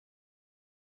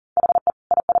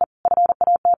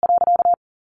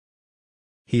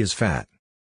He is fat.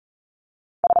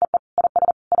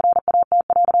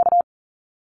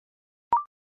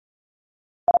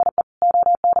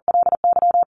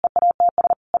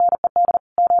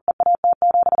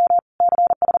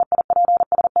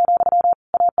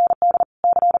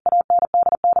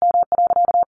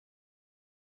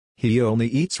 He only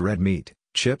eats red meat,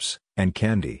 chips, and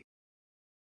candy.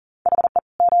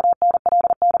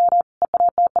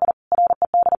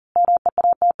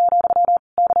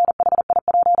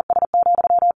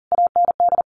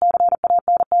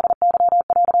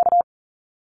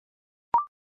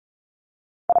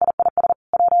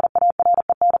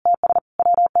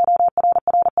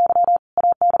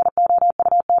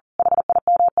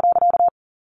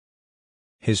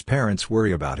 His parents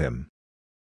worry about him.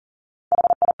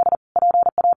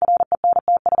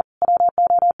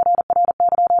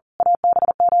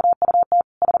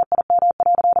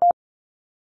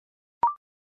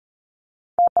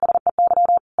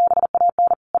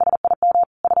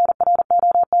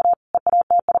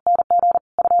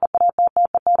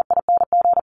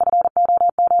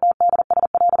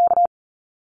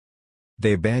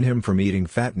 They ban him from eating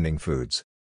fattening foods.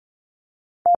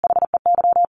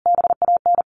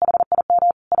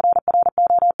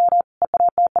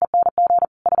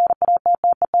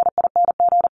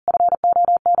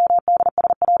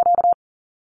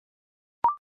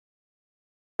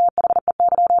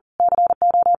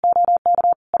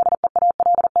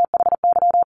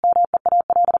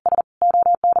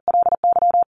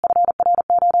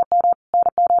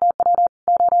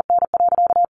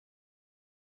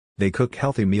 They cook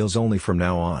healthy meals only from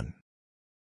now on.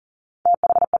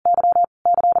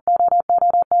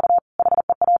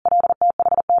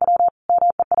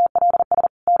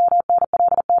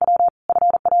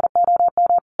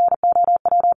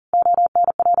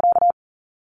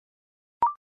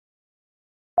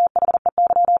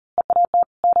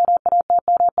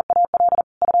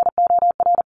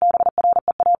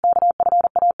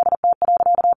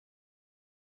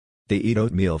 They eat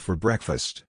oatmeal for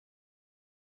breakfast.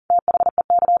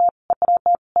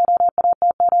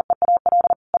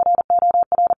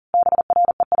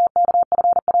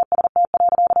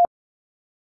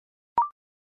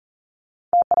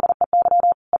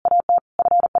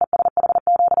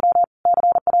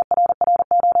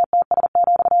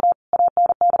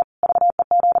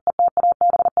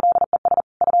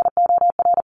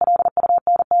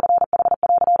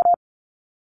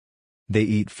 They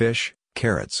eat fish,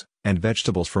 carrots, and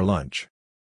vegetables for lunch.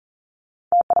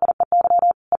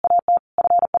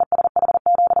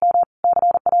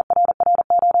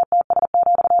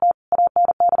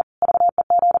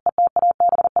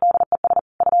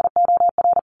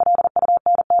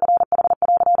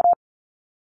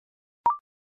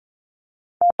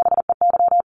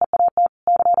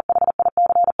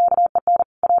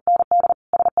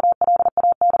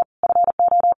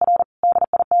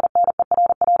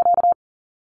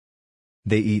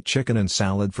 They eat chicken and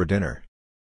salad for dinner.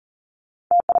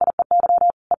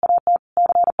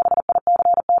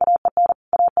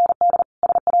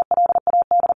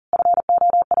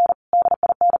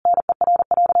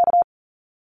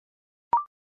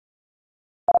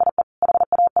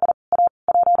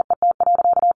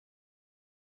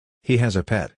 He has a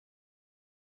pet.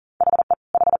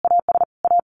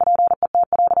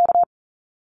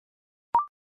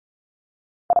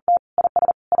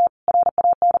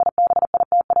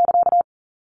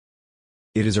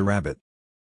 It is a rabbit.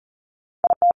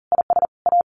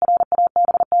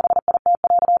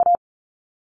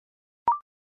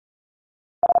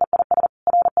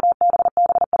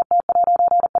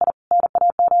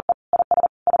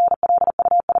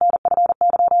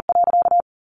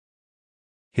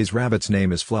 His rabbit's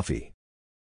name is Fluffy.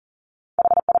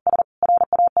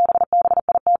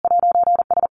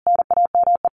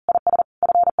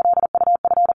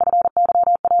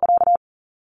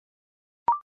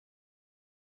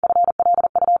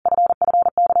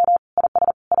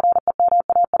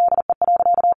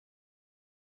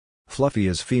 Fluffy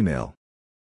is female.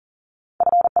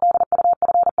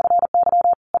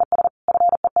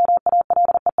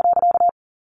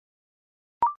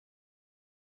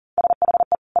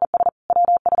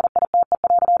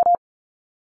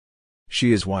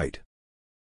 She is white.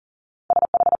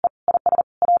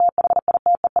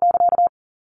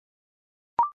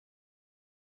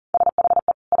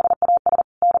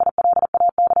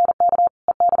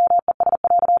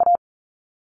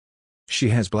 She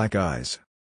has black eyes.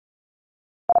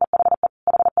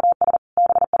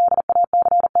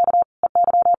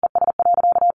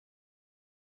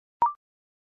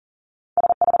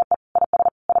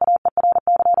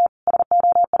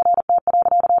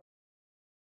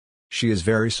 She is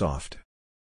very soft.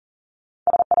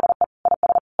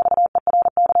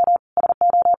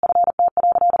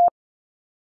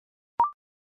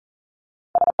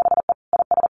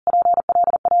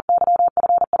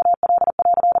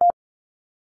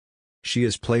 She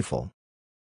is playful.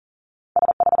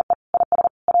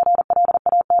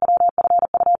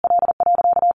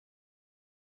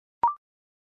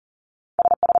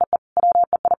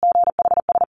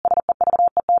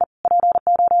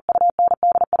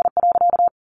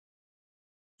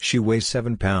 She weighs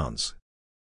 7 pounds.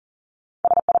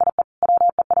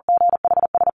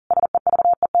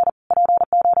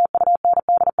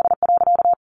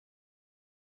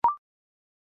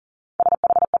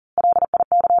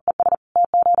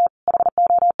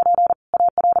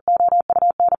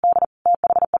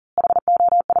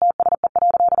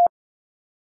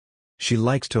 She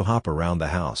likes to hop around the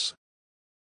house.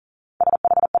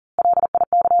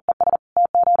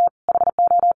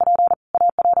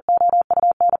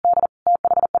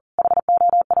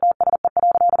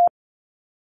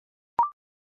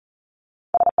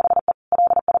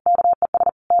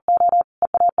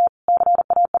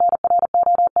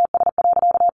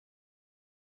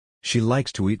 She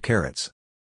likes to eat carrots.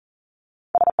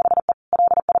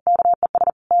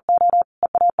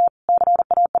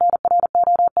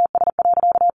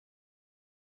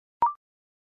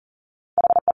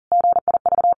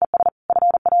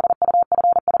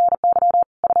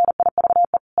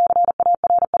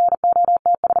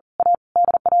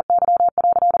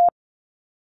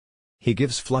 He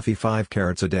gives Fluffy 5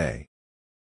 carrots a day.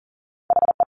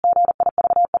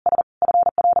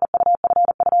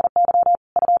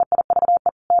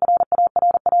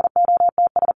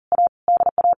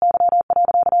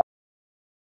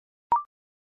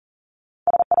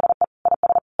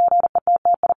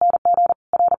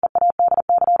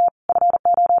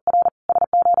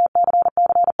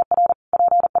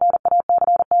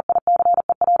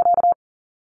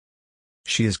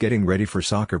 She is getting ready for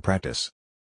soccer practice.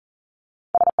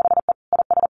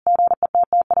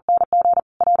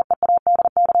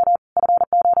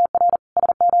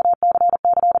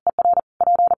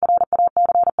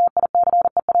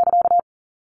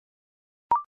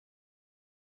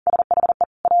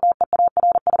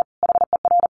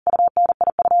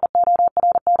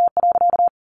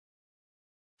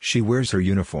 She wears her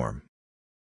uniform.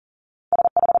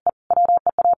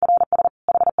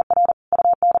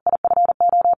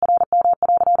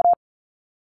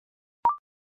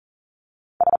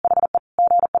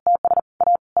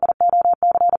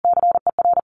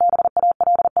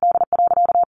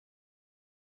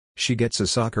 She gets a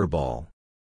soccer ball.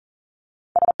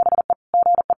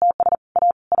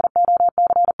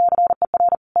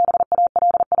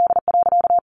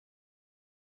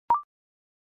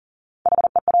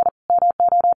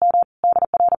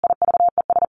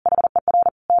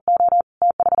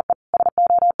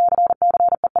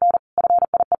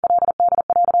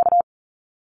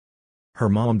 Her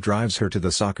mom drives her to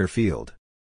the soccer field.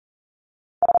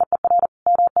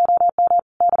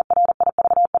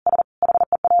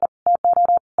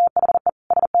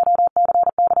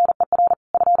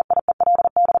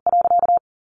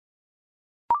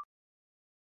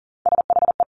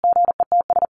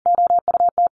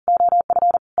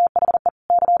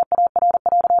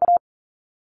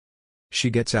 She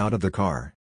gets out of the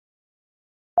car.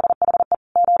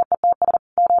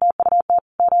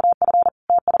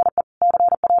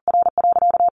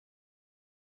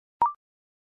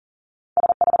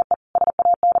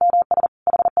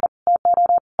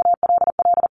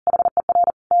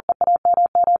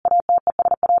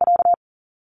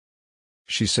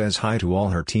 She says hi to all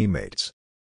her teammates.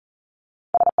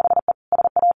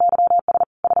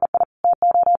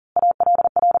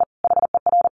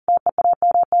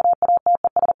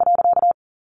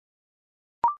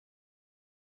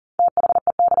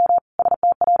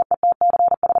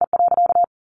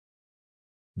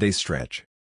 They stretch.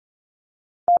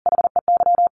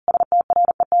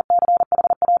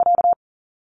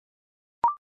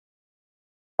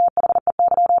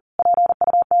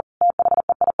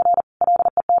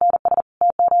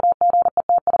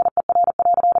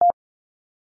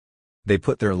 They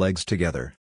put their legs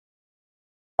together.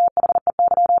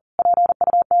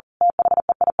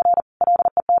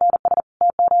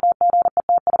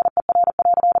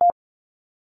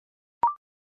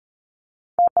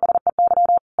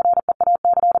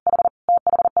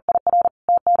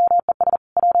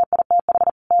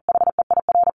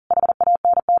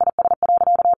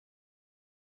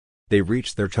 They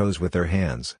reach their toes with their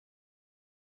hands.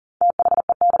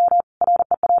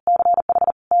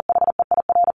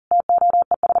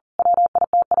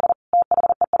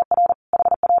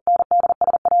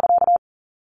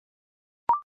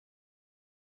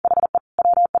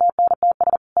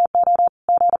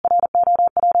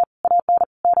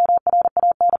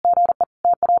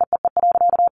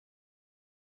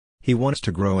 He wants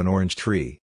to grow an orange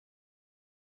tree.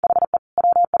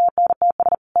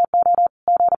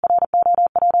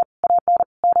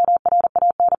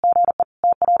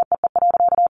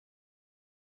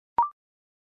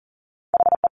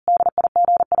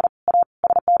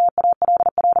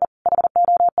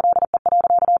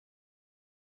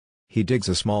 He digs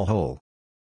a small hole.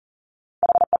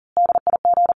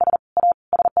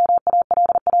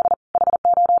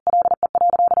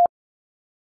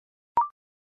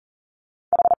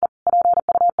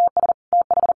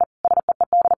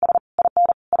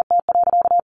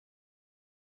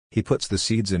 He puts the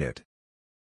seeds in it.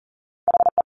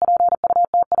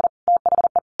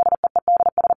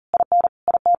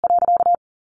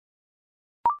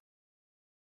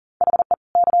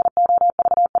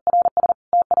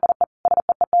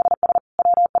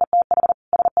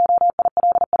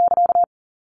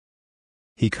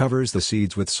 He covers the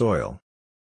seeds with soil.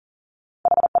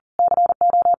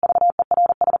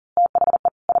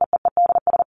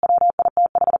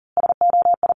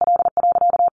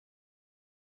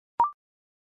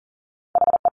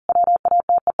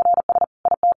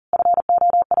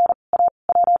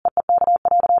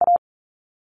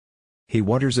 He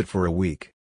waters it for a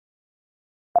week.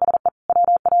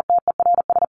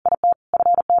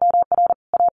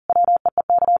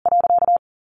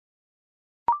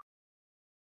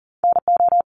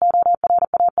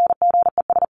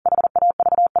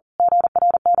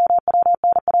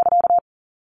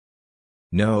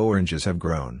 No oranges have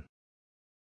grown.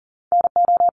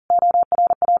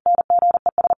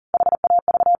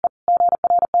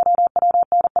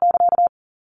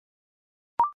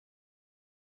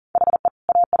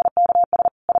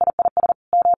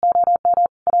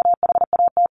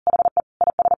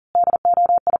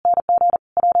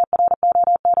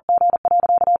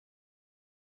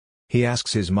 He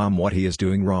asks his mom what he is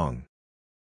doing wrong.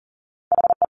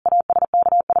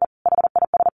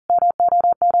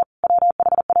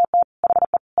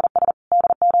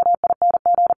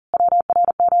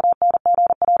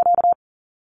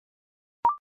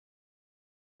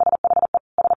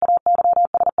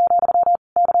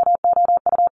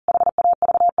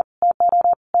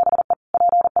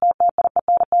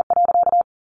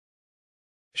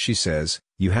 She says,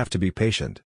 "You have to be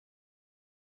patient."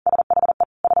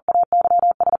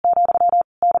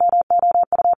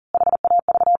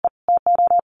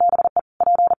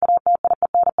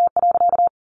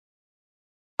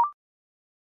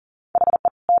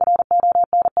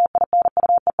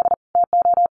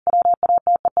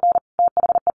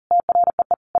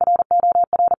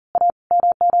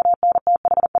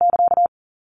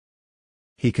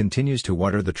 He continues to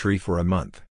water the tree for a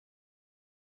month.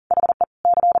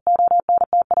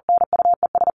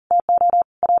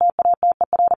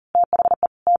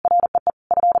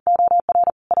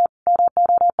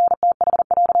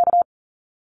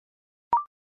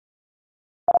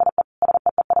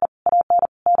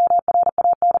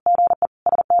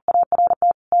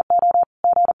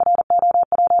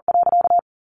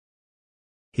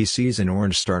 He sees an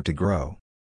orange start to grow.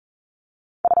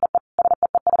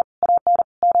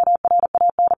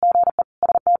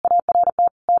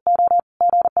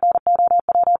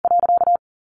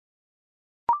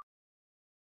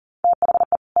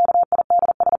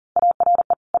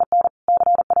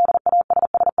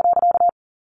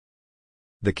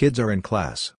 The kids are in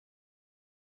class.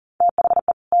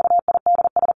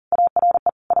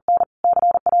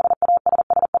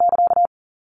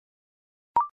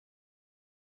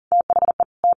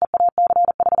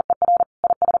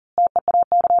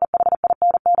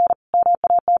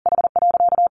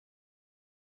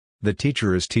 The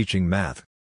teacher is teaching math.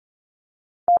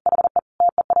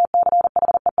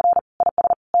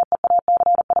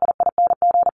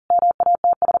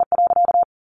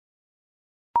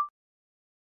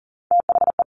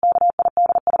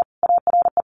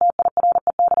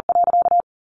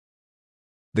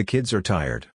 The kids are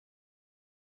tired.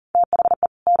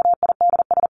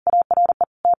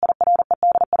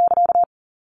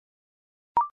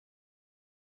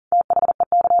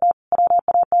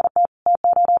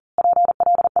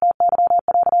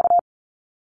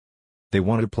 They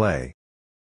want to play.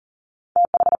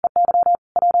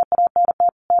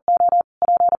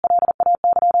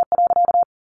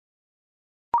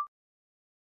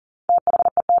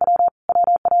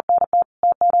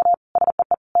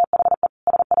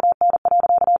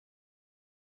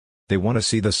 They want to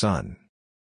see the sun.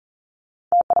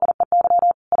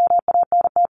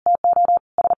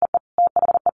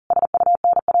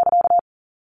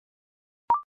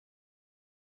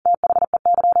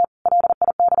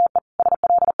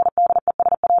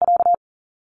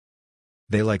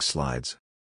 They like slides.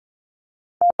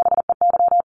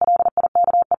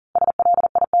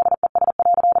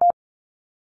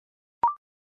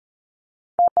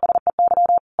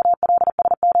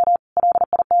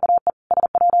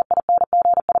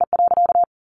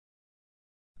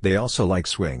 They also like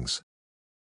swings.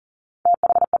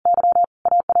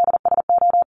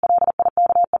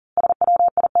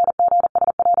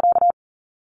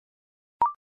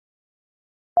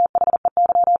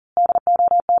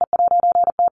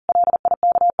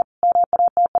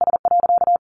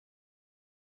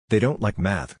 They don't like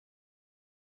math.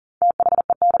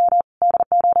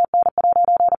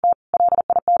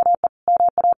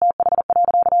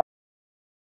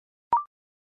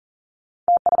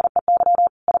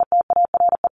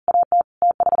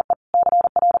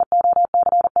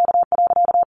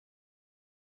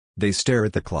 They stare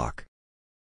at the clock.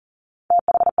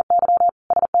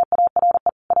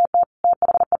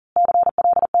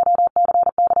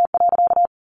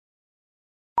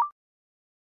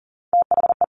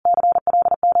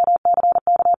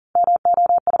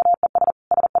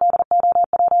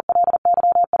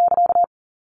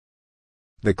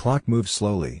 The clock moves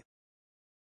slowly.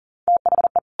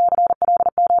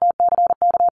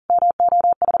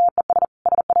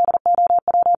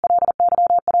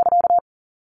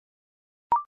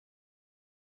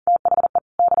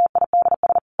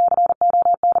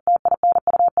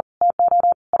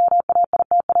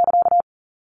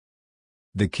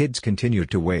 The kids continue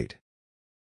to wait.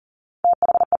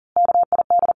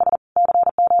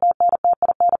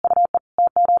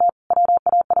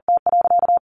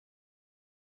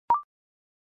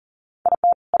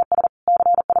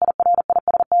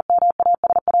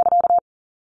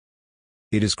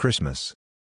 It is Christmas.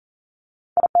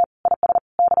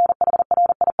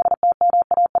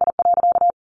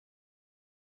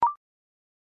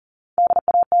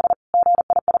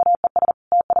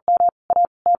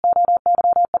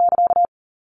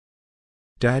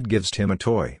 Dad gives Tim a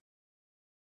toy.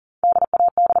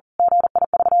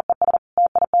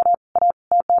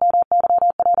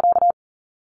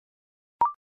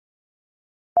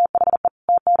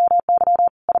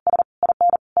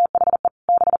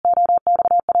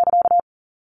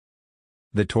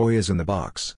 The toy is in the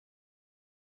box.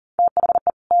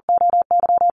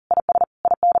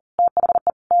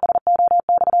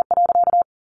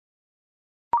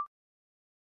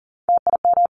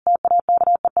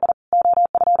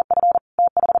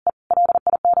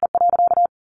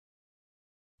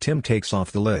 Tim takes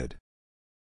off the lid.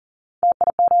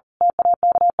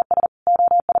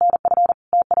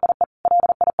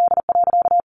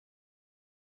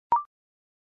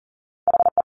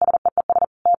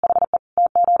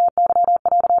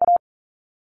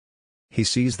 He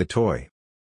sees the toy.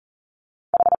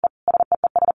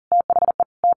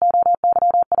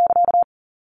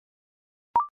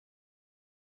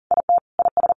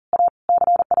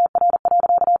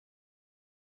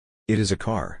 It is a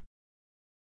car.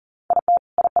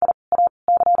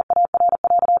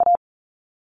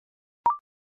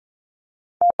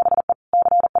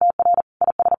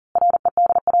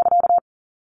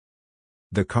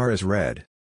 The car is red.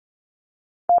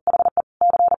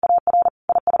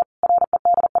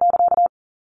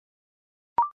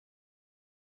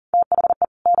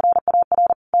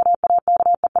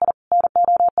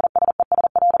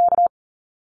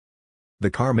 The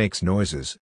car makes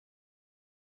noises.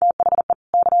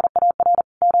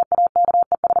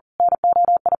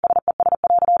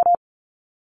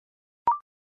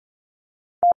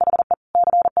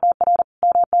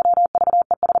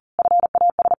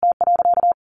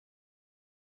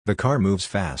 The car moves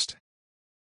fast.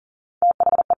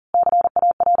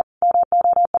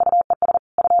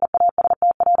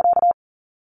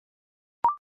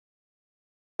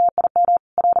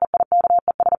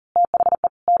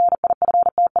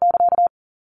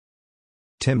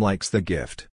 Tim likes the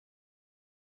gift.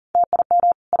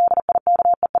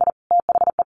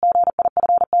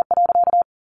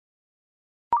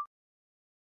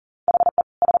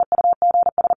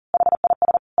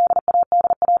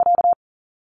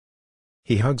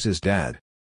 He hugs his dad.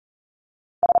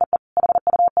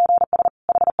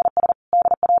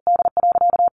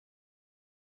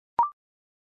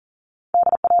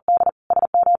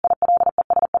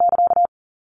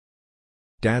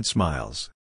 Dad smiles.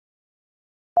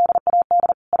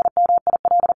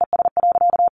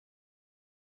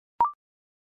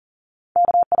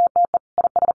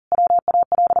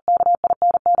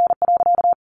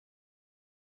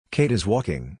 Kate is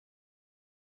walking.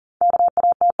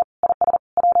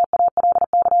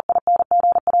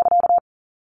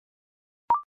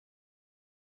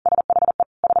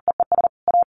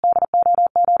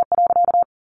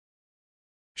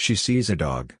 She sees a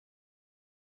dog.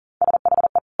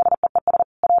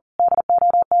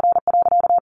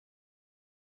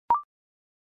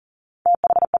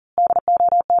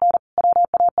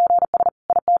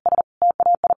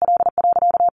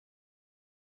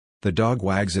 The dog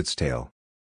wags its tail.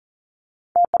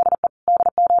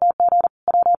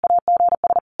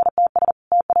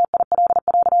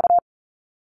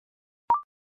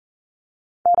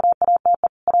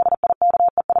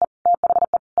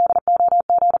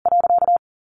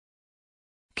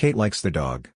 Kate likes the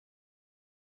dog.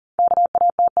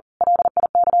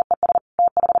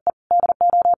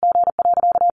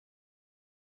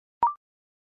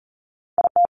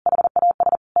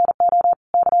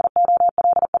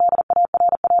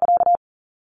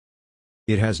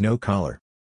 It has no collar.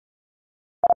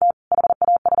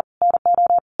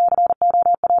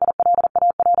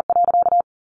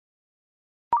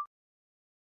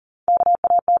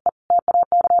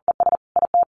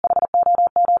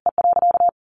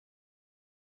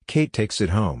 Kate takes it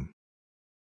home.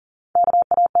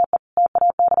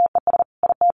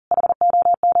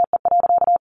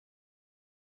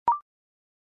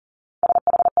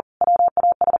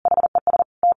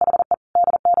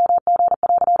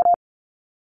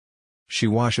 She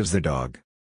washes the dog.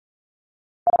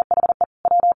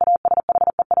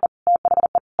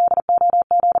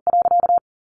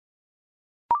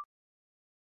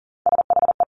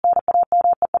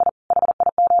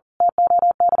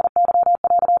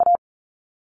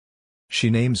 She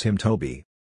names him Toby.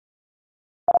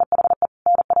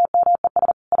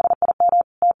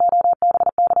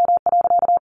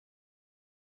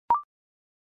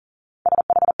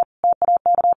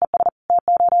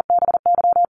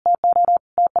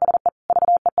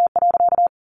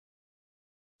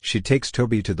 She takes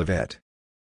Toby to the vet.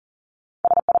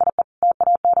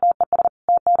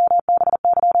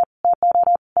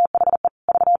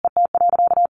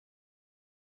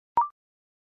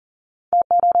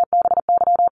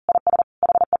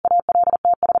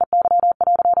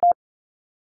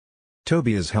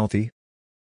 Toby is healthy.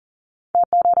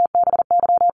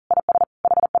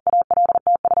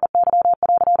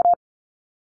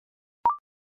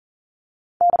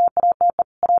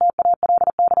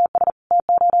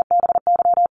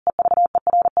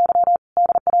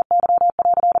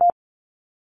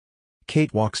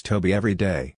 Kate walks Toby every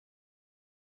day.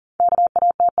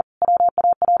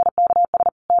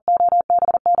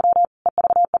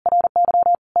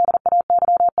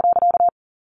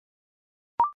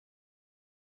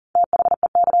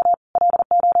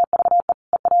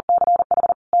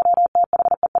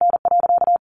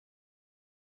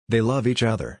 They love each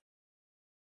other.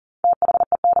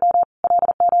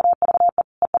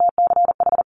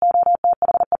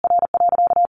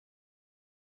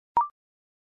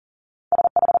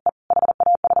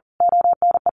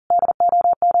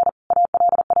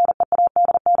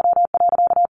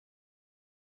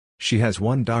 She has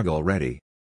one dog already.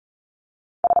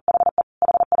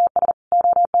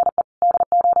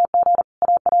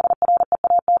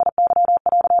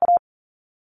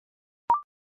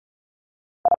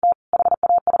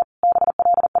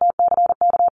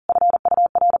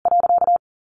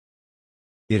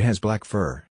 It has black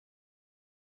fur.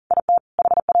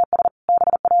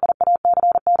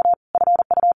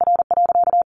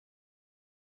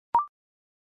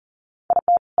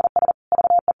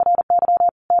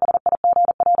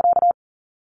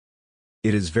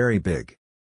 It is very big.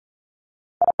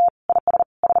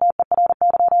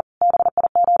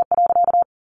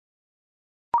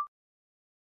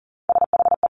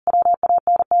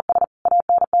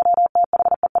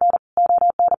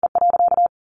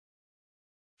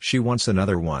 She wants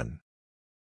another one.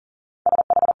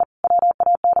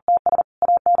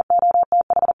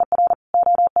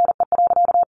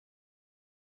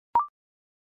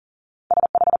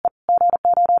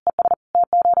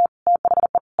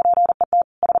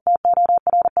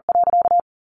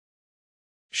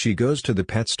 She goes to the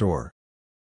pet store.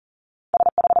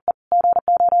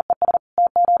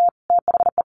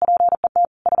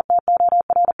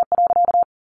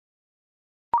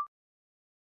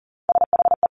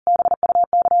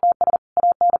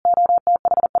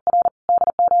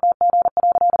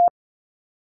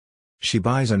 She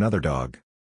buys another dog.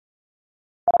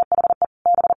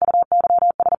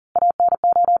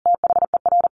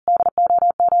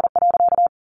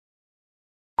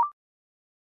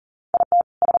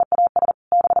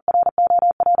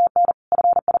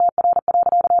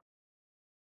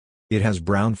 It has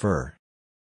brown fur.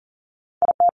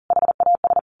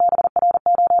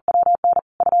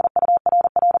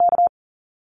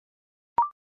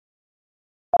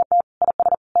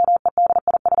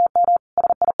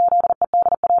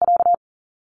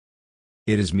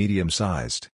 It is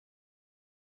medium-sized.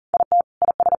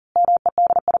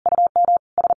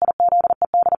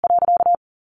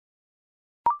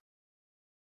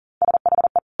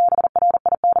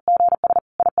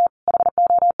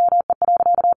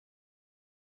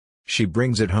 She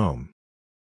brings it home.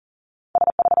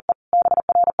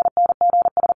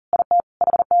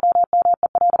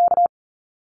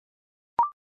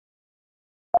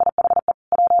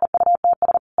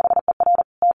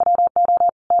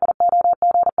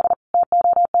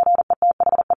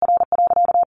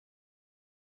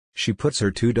 She puts her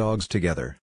two dogs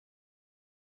together.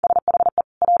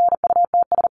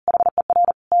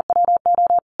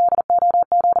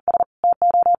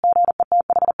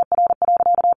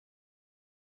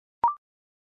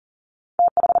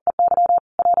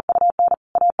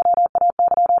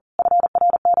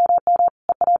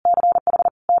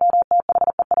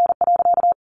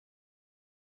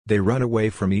 They run away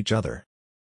from each other.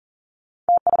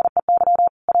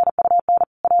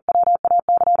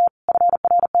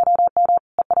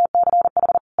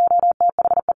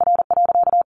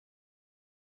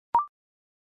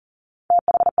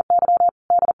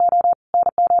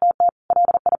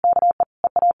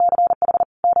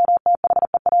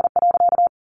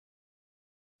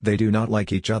 They do not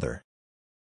like each other.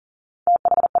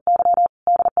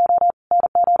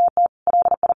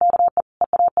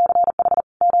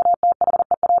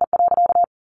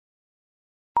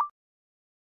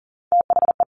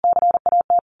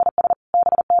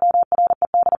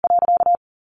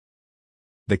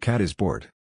 The cat is bored.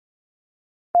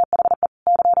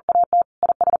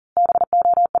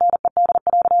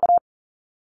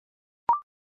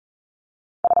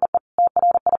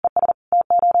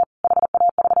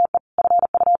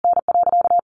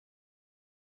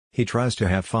 He tries to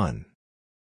have fun.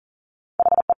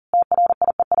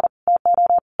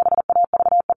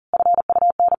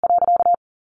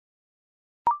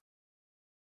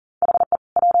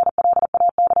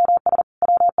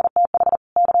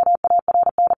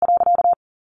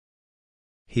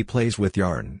 He plays with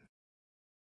yarn.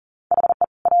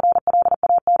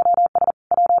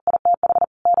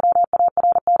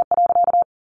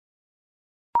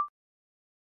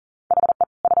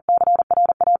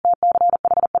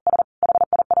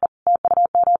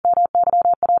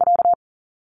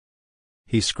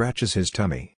 He scratches his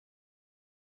tummy.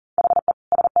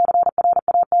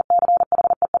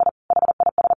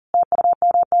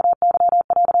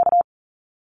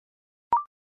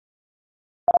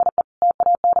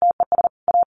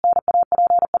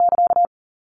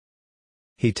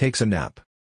 He takes a nap.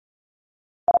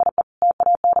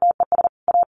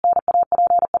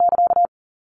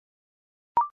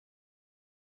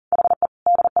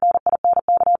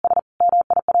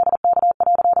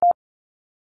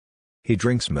 He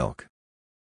drinks milk.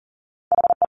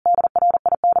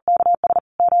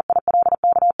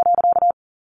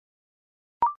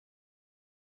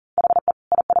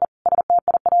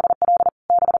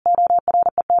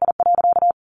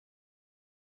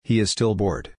 He is still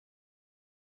bored.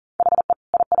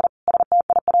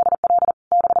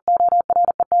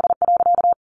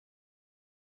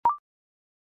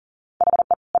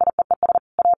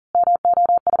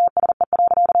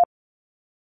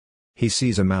 He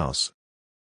sees a mouse.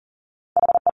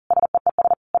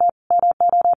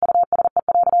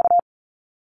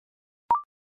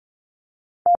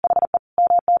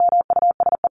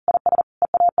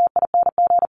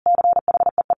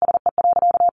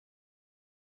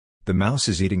 The mouse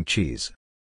is eating cheese.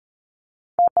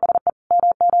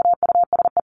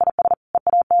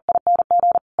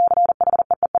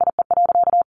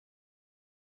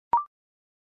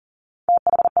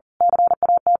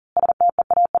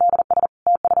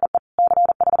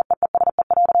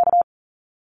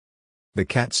 The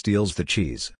cat steals the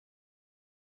cheese.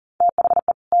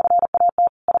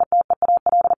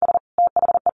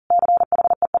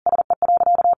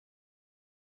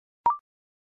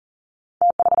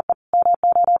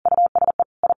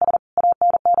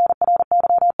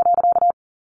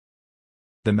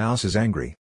 The mouse is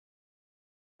angry.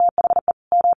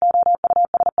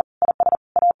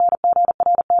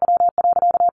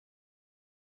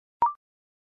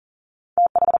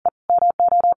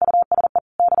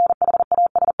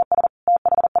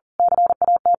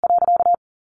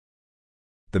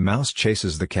 The mouse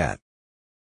chases the cat.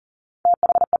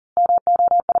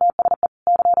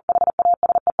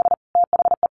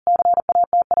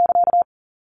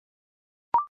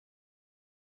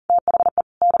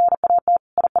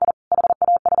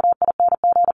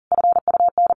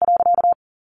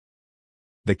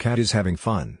 The cat is having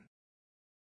fun.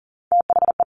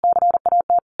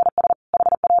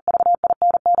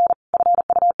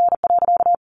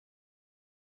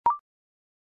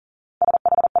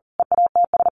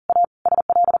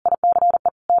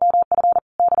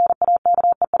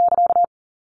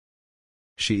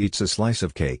 She eats a slice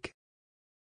of cake.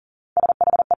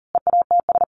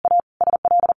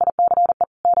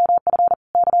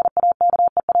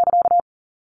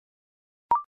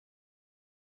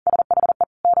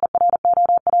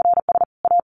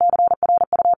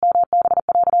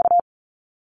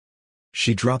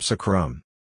 She drops a crumb.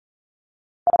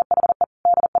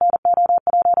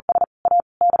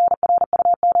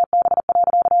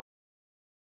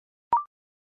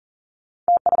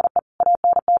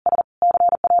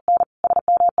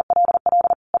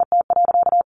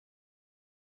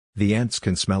 The ants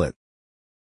can smell it.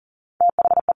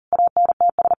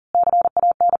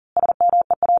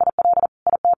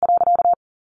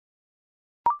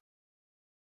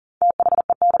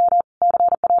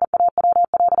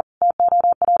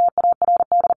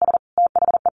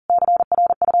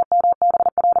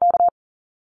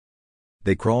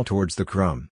 They crawl towards the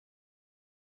crumb.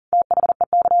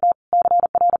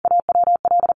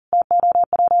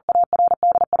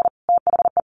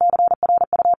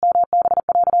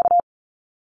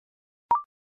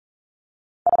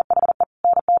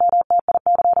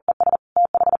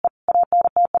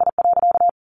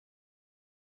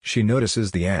 She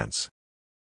notices the ants.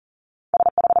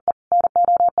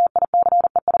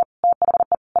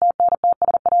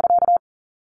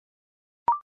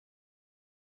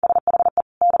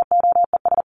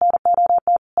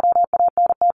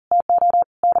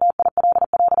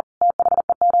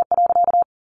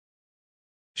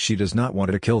 She does not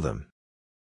want to kill them.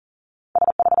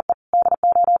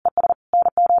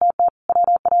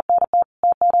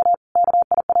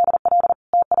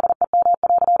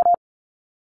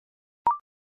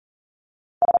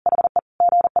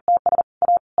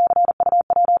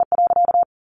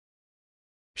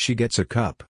 She gets a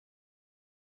cup.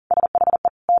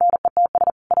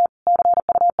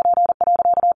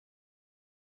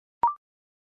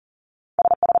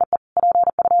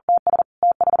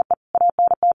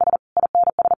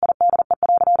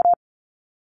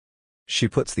 She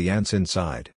puts the ants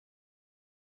inside.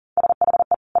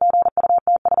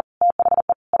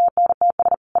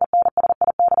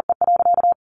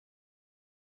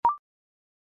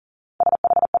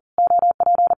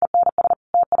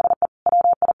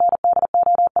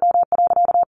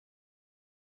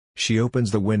 She opens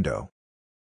the window.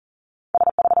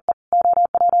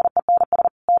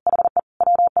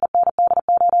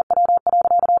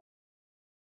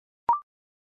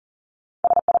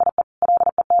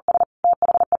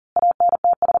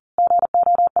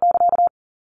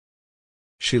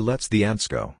 She lets the ants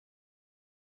go.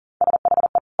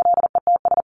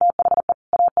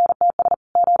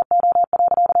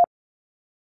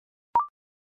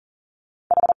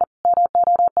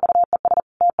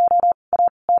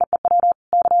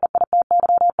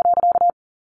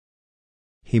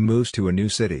 He moves to a new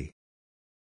city.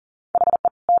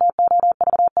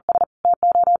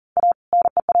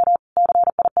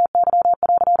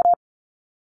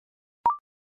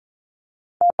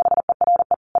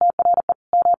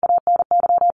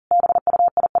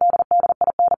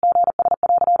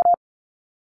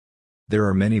 There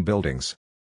are many buildings.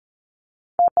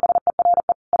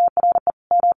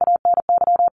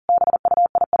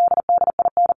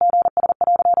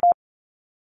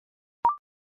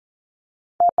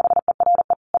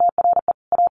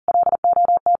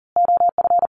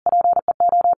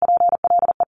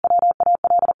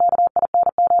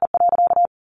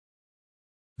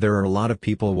 There are a lot of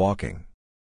people walking.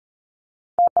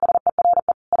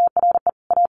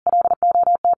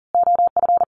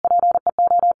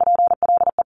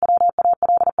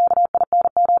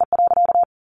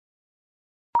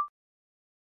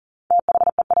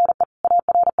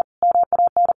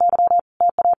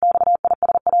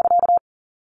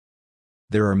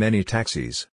 There are many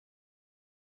taxis.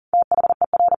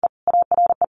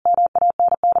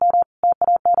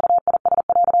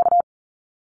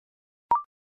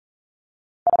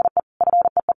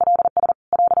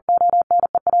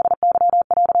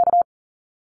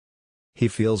 He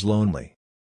feels lonely.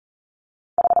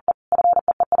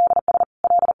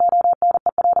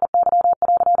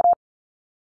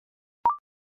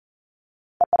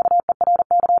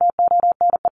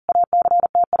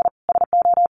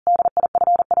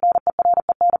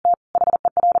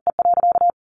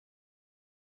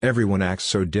 Everyone acts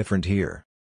so different here.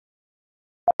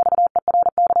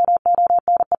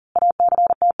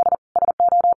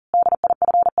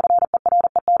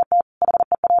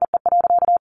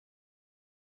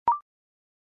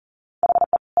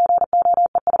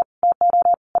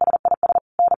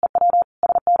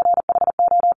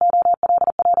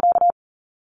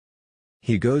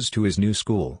 He goes to his new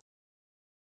school.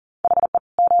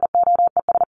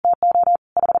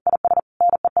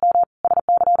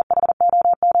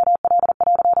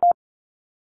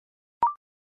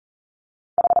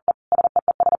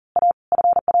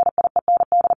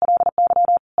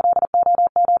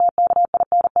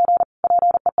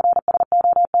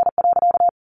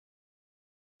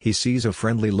 He sees a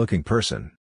friendly-looking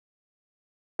person.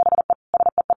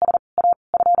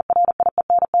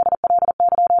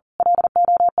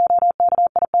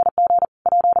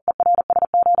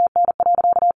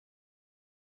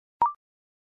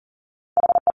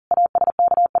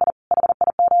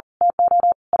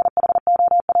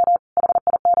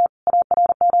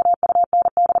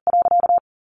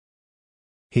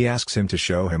 He asks him to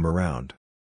show him around.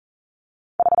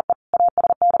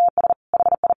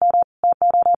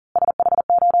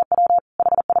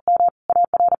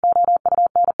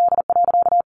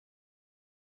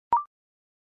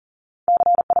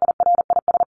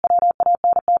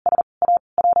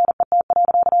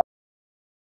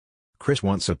 Chris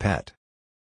wants a pet.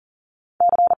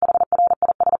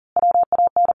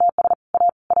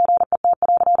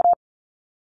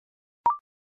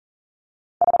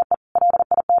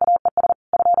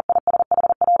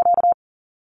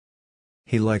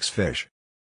 He likes fish.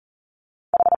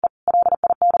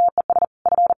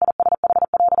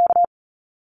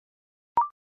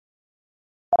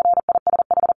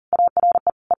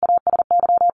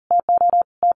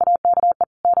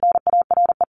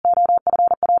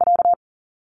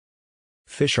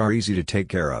 Fish are easy to take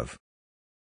care of.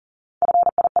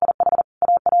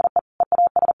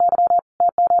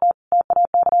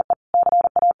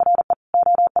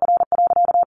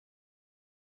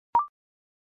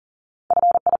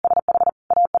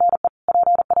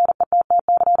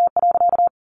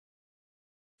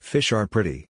 Fish are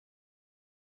pretty.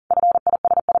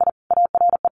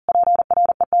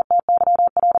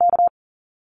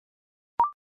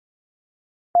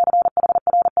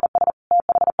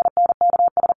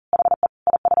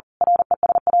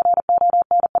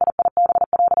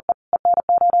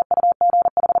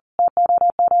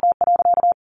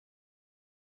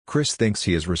 Chris thinks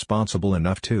he is responsible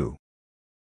enough too.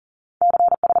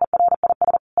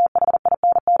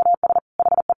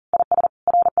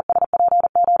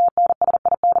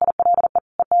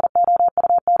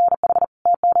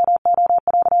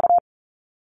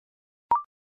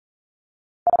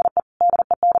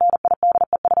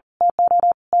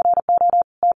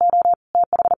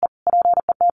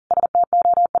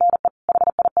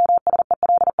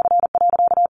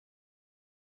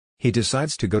 He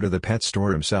decides to go to the pet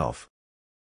store himself.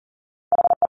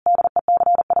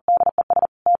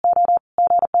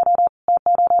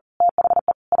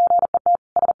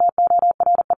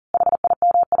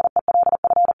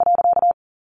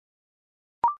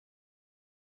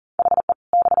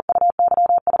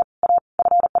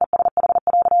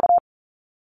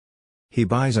 He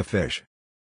buys a fish.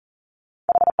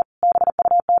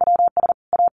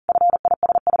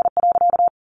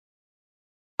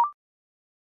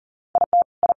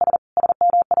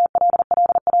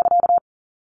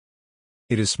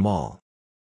 It is small.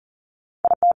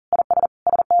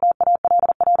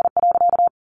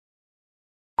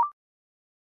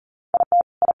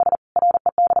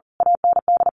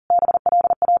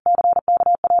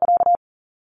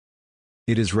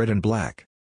 It is red and black.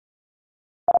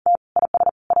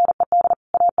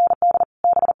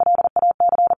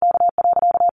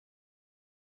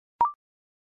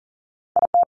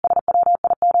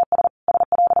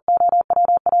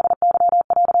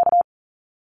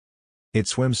 It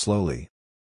swims slowly.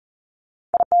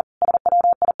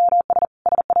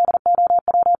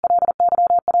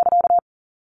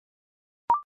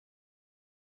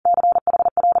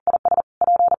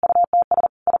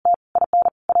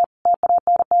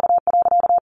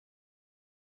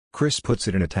 Chris puts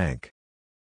it in a tank.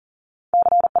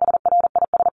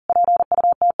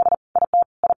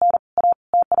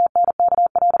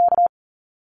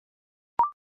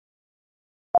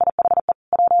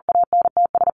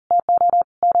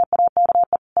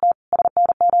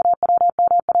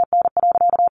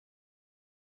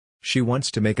 She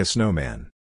wants to make a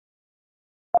snowman.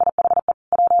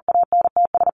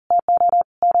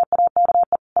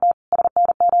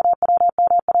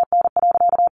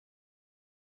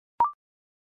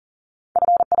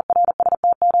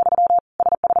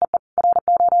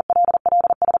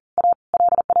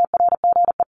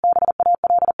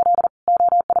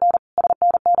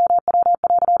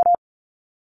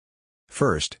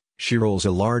 First, she rolls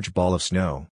a large ball of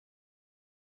snow.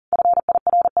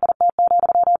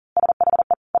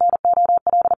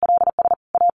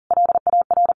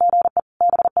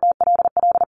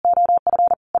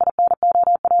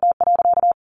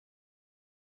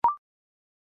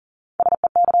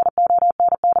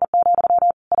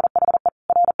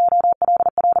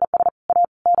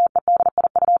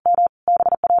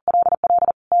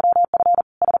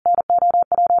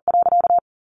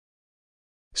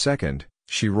 Second,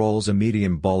 she rolls a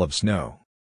medium ball of snow.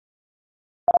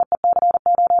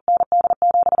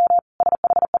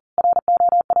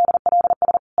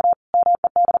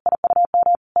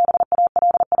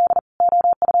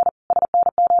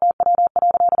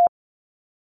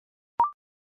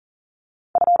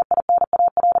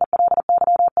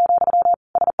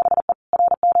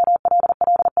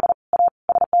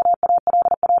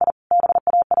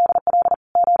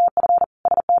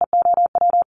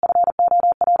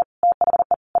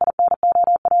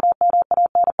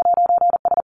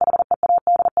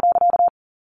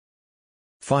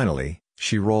 Finally,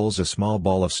 she rolls a small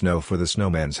ball of snow for the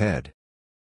snowman's head.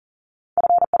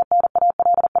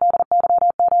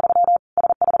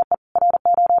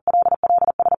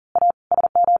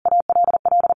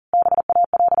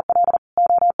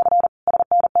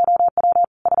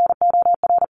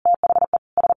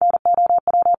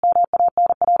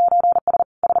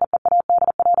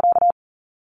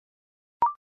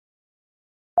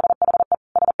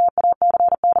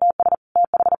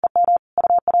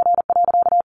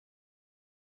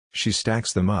 She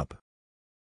stacks them up.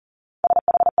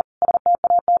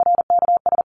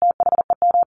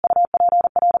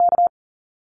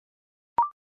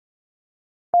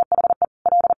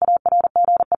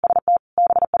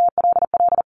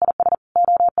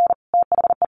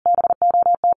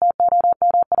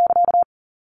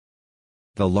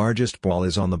 The largest ball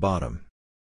is on the bottom.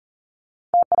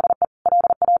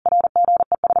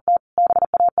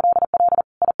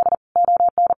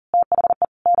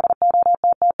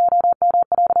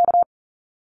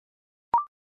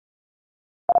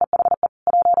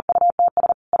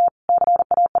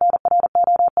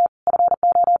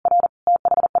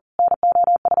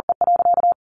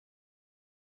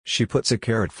 She puts a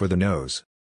carrot for the nose.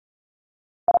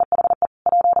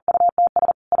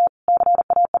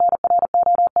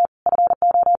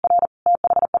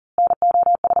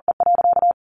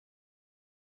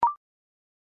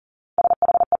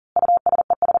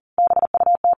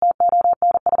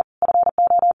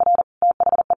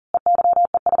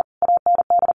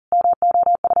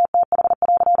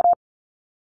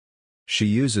 She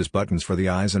uses buttons for the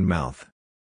eyes and mouth.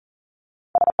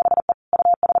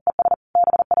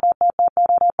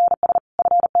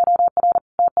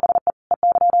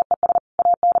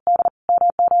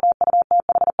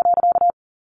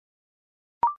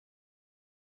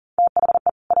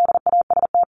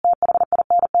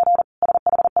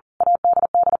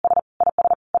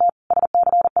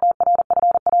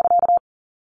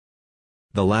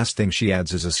 The last thing she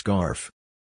adds is a scarf.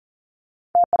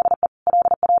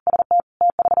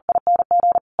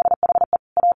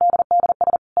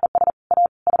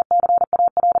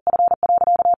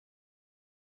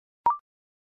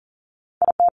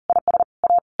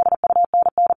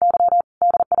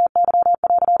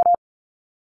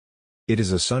 It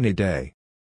is a sunny day.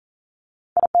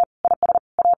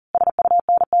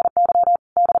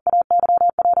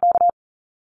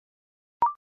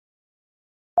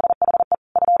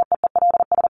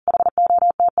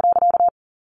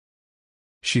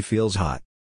 She feels hot.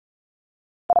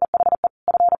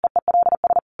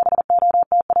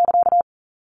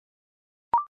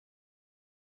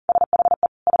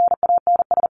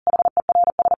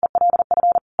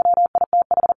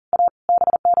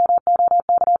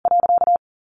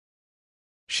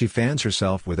 She fans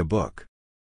herself with a book.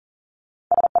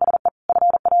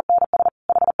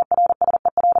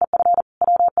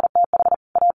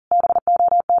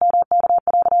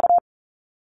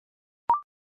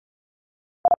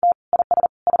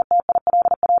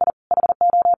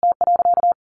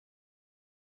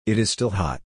 It is still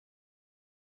hot.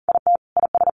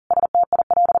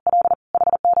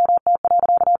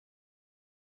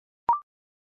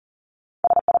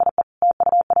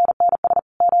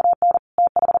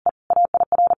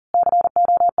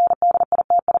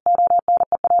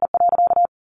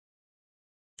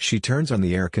 She turns on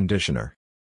the air conditioner.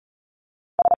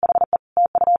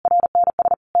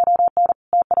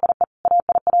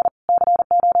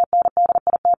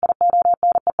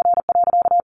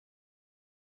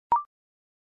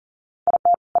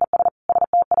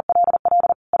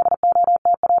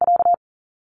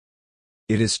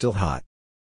 It is still hot.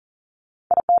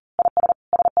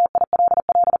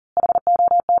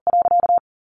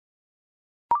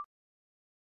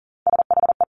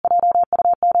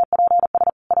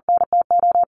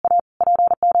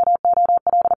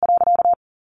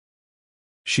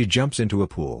 She jumps into a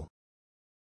pool.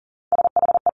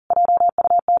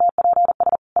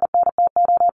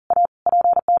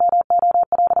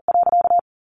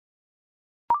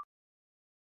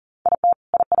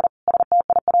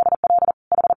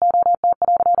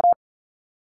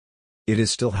 It is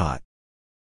still hot.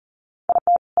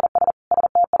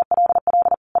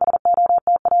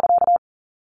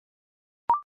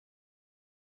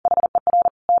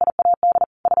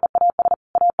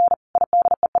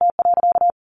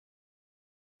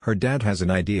 Her dad has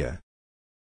an idea.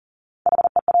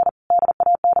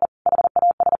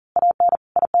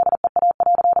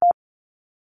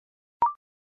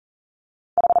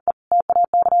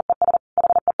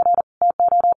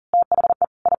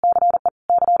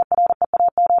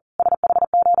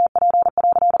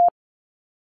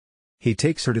 He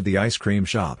takes her to the ice cream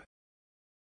shop.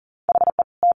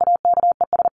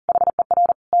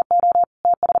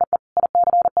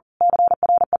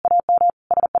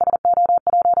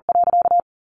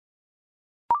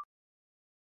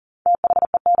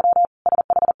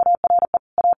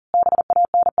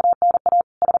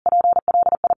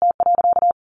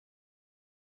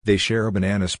 They share a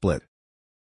banana split.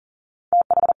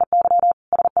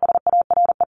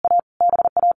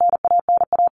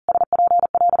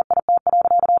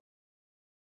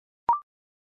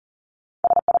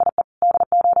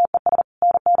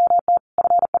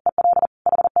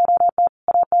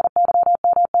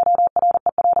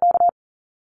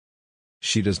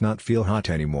 She does not feel hot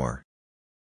anymore.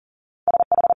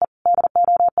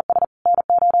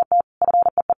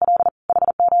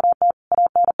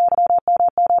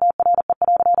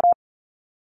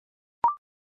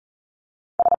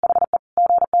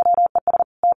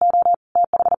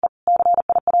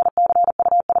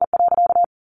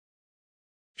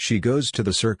 She goes to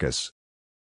the circus.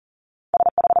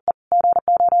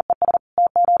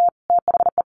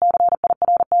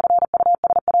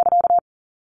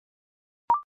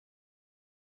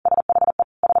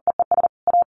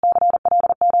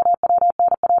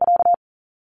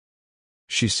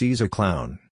 She sees a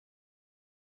clown.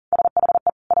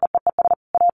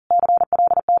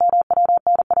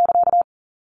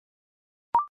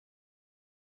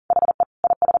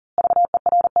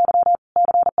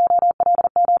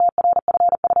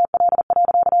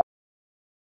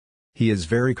 He is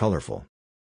very colorful.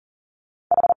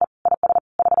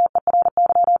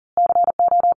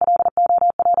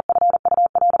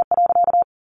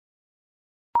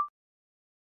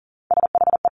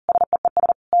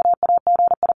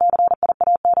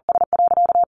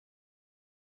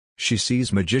 She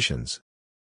sees magicians.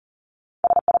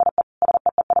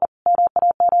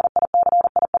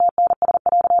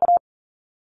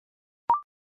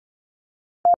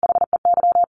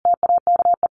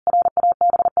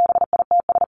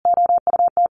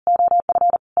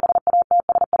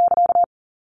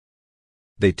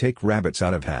 They take rabbits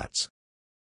out of hats.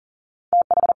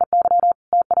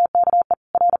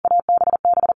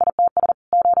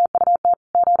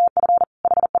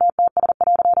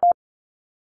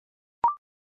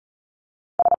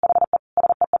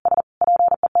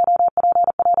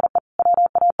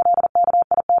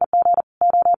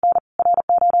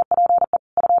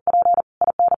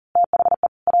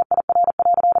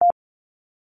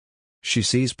 She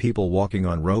sees people walking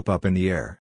on rope up in the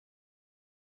air.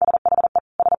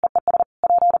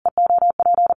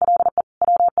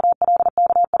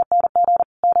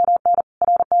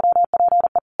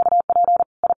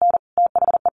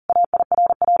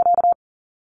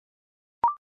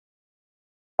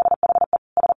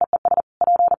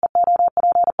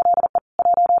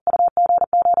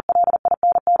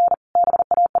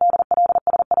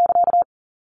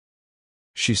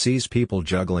 She sees people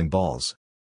juggling balls.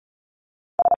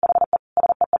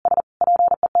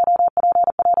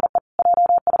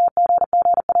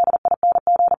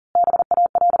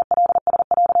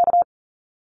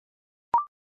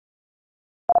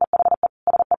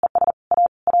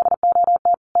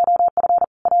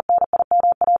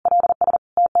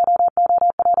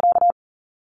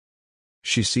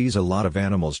 She sees a lot of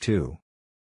animals too.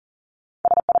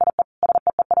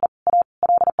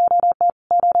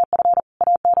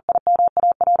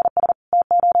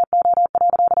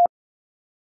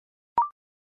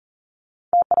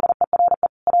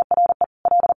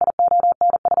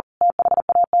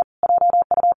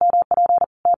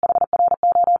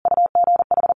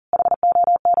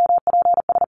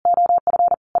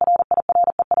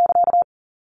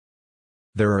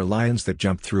 There are lions that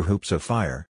jump through hoops of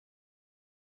fire.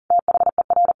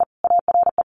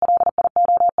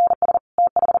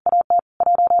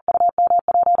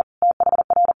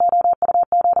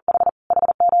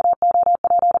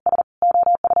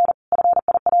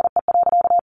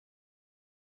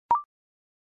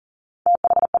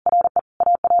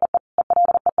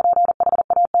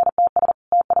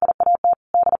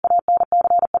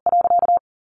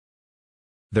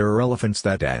 There are elephants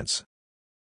that dance.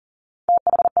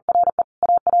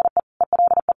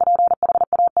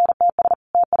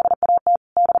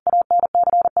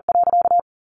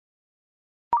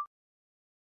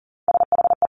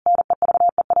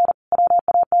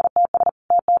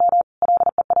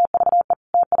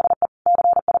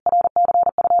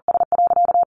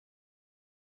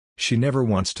 She never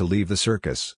wants to leave the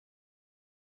circus.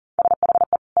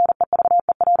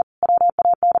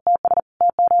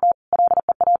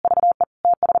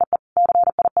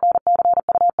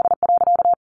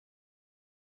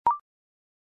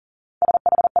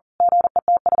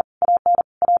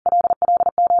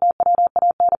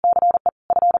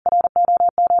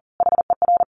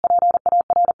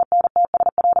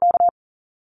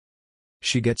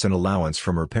 She gets an allowance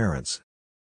from her parents.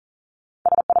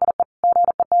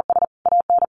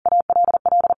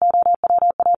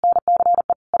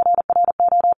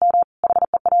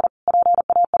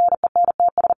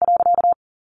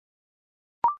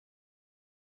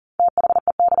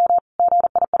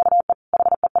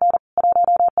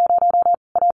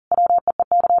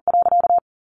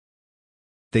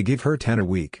 They give her 10 a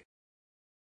week.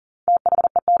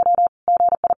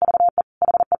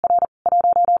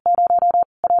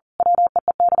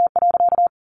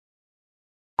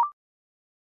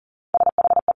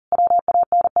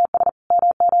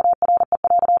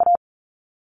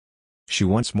 She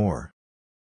wants more.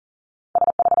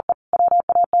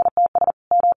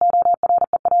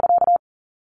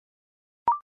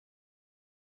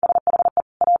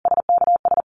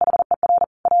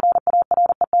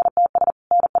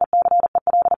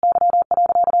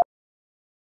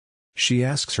 She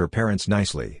asks her parents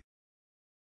nicely.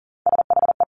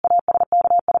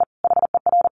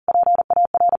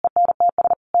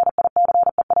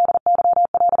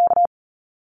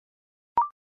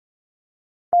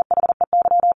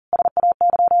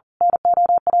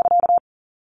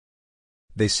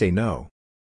 They say no.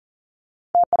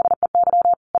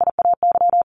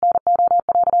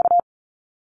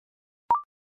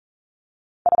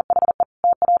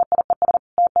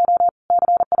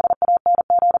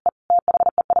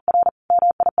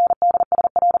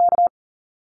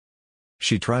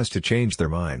 She tries to change their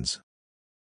minds.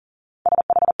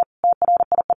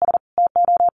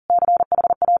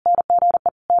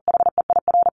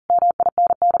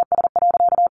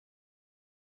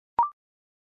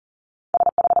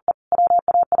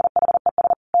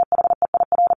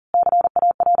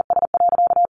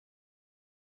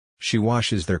 She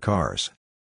washes their cars.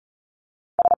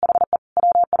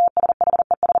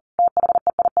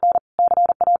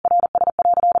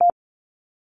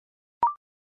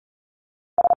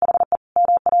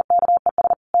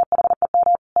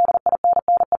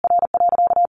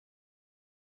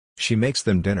 She makes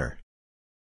them dinner.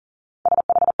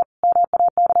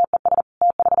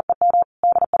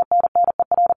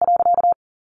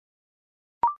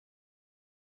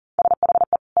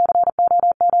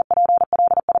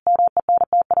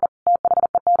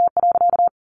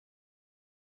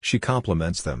 She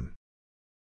compliments them.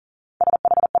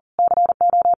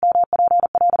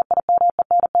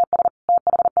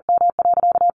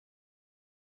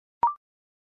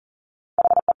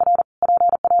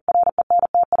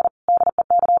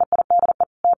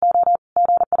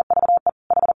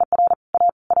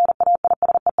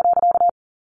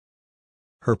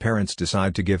 Her parents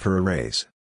decide to give her a raise.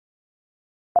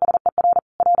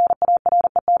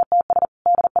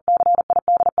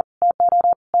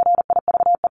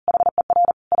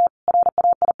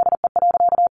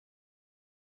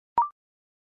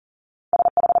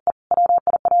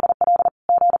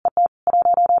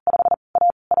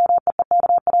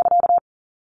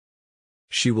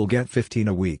 She will get 15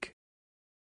 a week.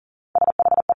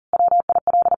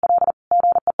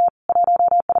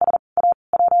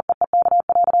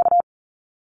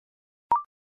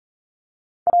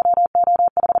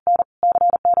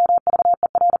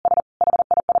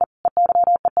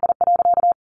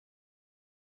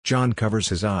 John covers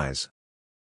his eyes.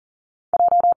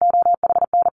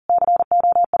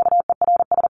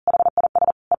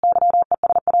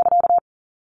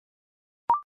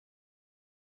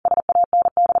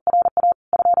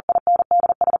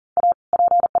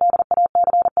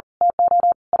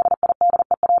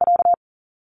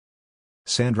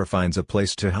 Sandra finds a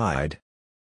place to hide.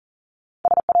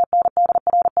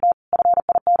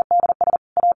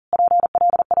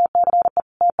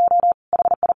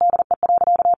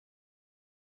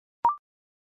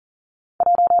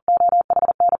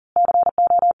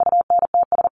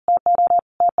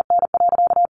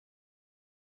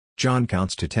 John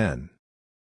counts to 10.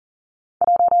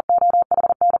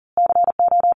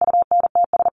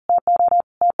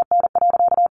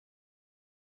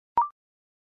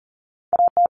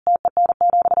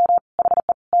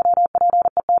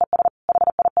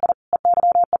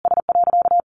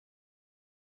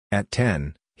 At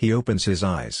 10, he opens his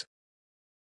eyes.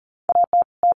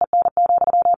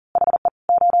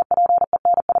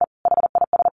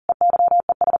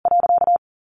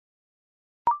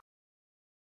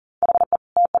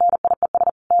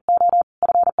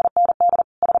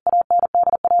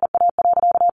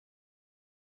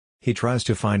 He tries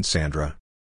to find Sandra.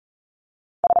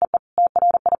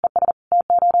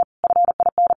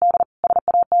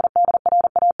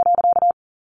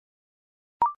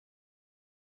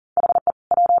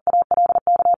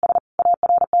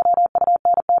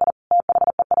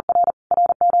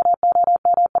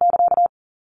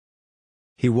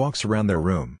 He walks around their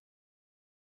room.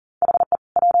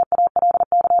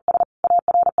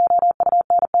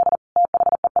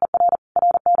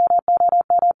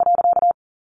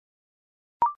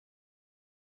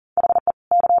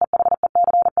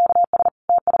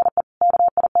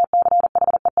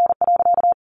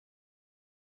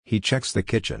 He checks the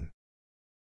kitchen.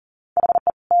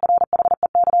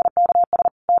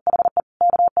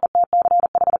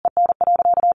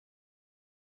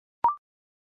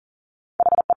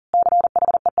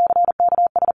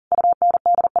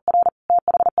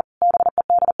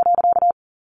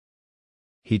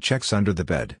 He checks under the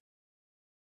bed.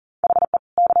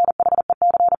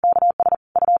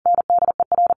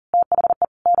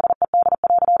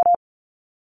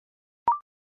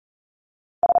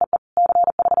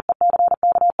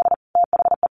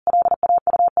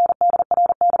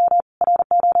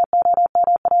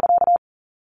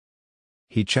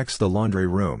 He checks the laundry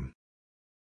room.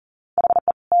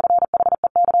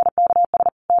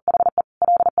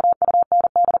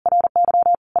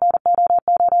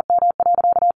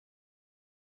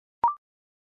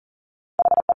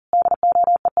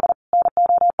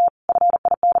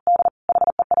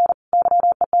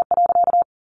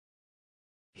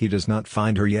 He does not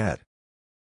find her yet.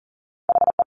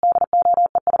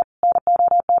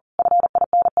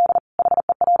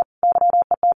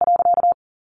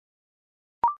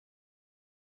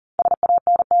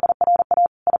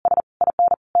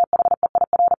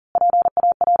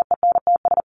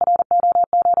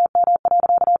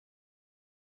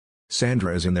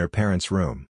 Sandra is in their parents'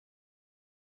 room.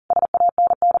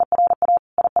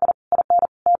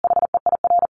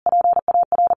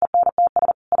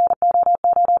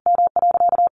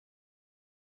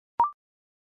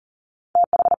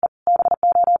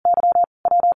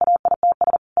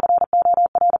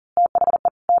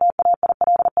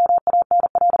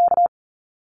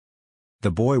 The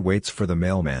boy waits for the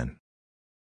mailman.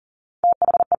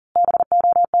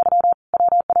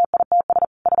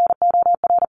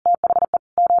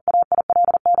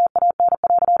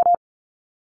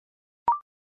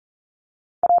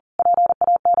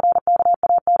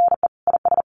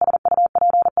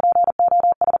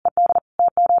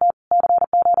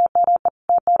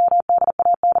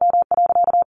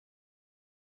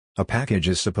 A package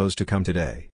is supposed to come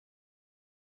today.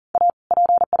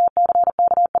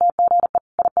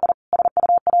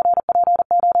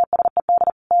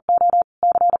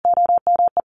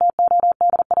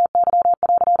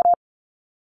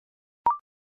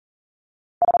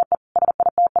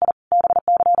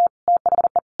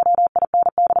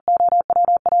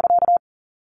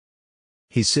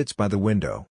 He sits by the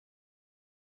window.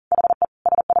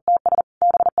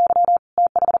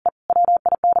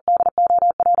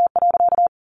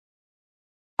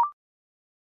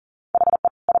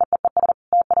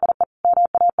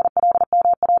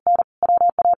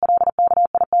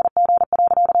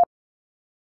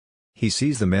 He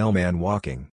sees the mailman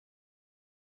walking.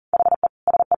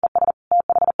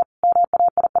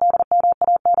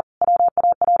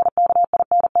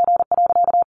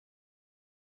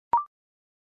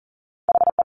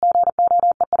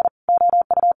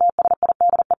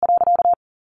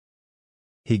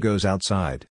 He goes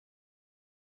outside.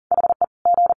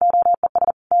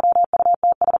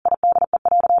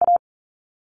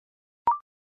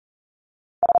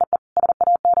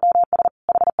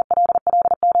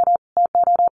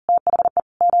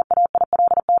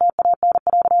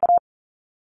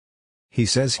 He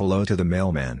says hello to the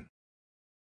mailman.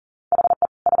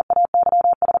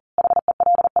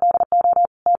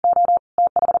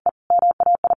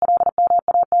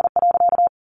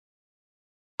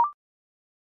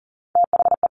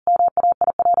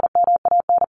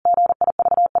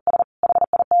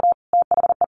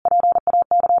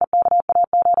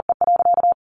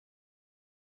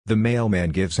 The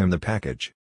mailman gives him the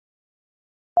package.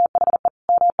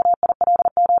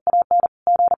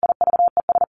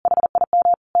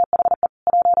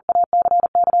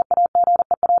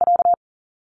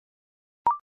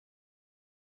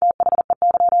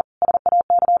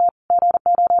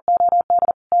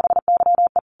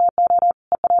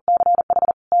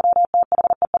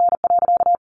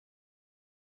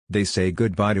 They say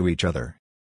goodbye to each other.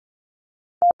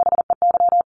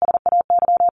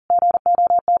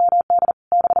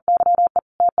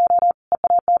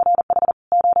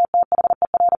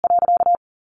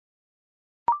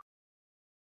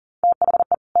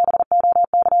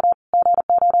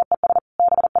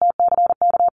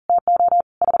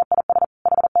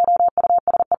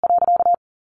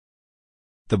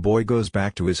 The boy goes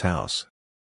back to his house.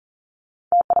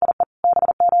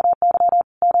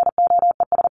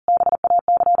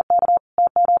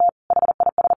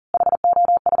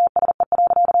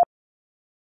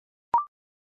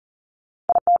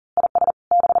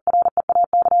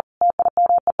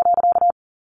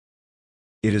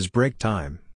 It is break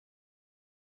time.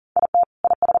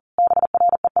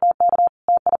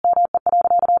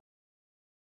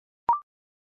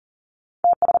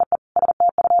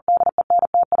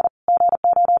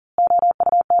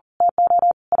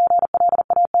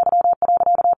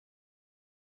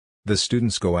 The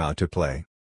students go out to play.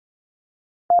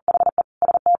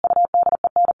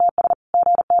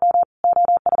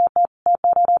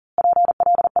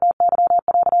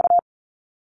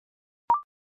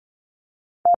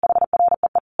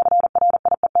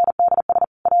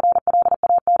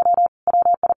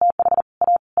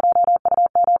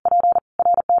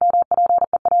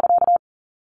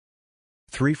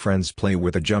 Three friends play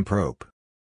with a jump rope.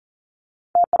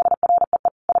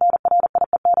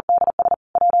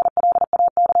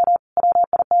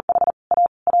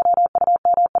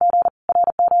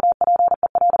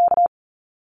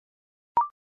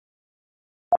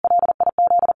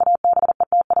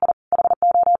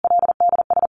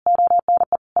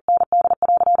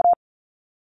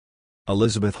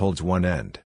 Elizabeth holds one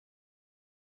end.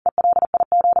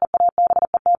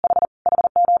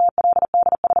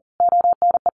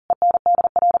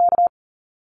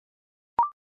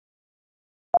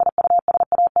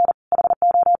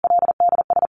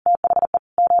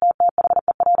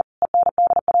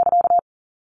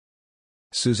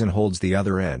 Susan holds the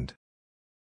other end.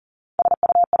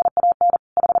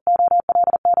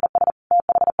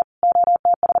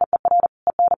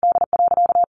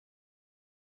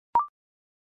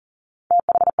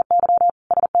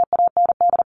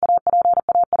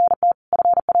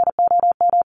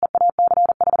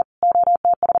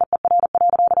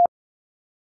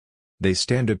 They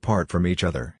stand apart from each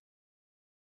other.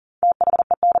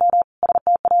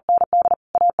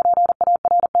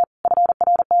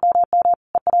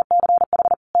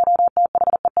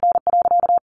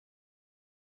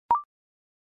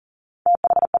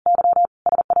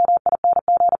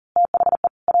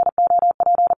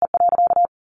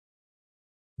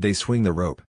 They swing the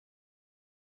rope.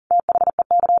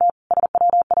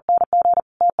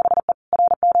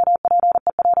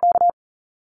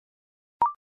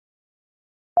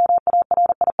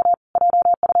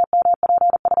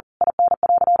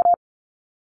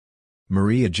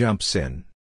 Maria jumps in.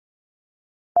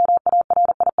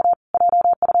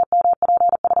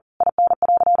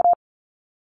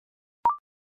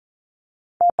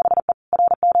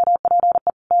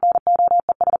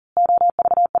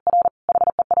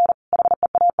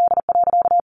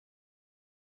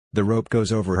 The rope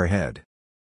goes over her head.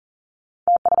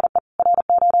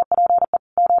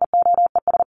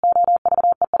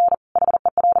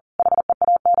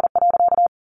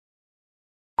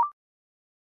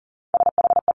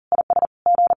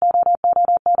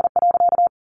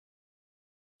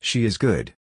 She is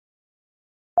good.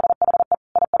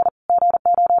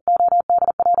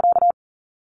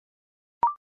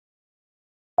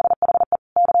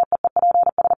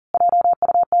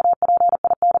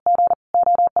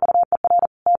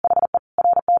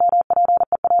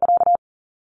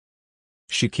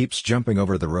 She keeps jumping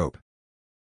over the rope.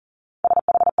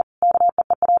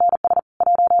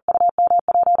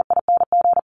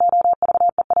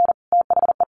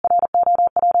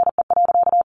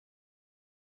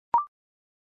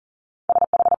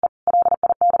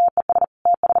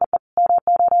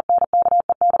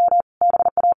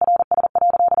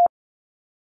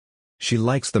 She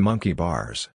likes the monkey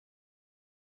bars.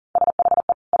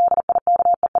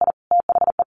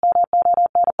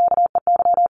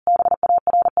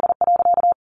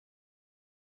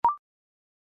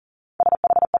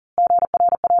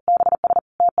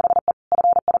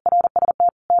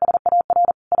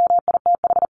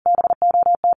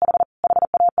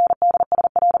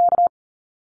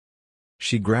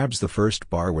 She grabs the first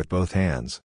bar with both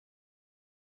hands.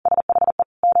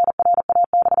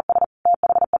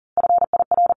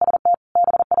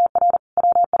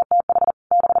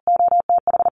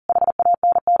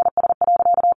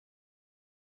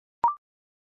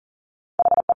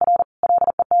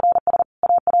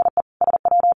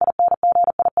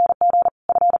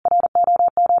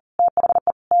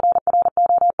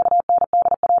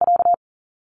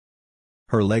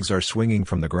 Her legs are swinging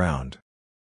from the ground.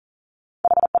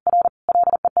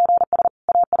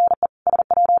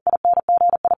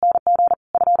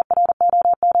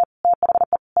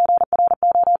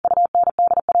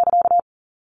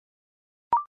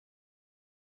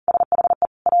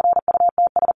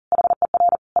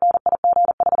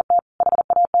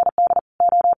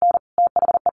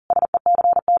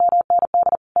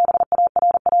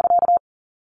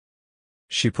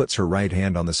 She puts her right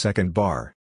hand on the second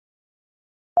bar.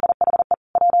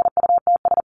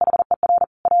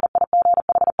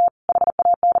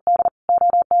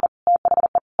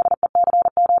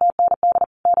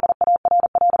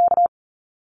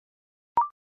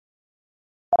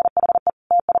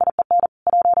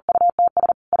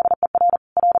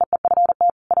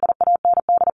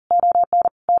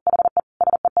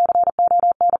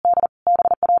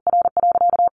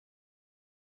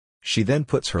 She then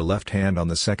puts her left hand on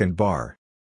the second bar.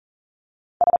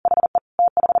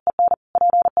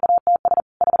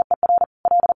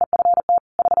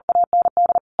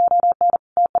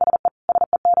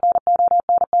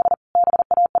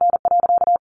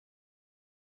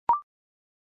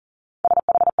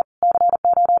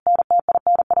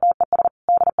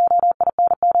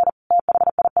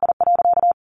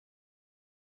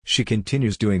 She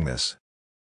continues doing this.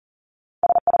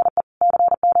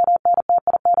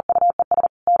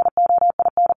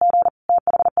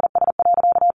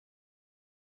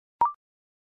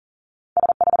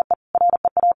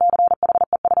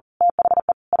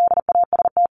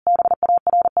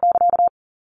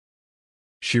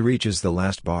 She reaches the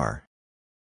last bar.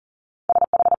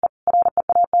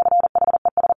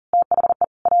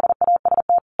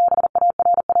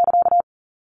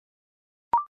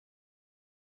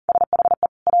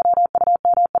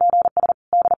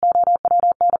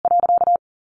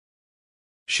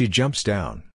 She jumps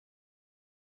down.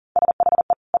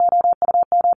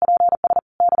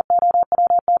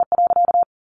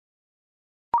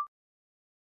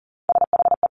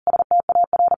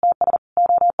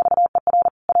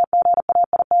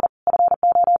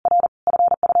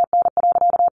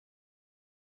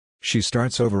 She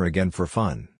starts over again for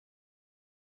fun.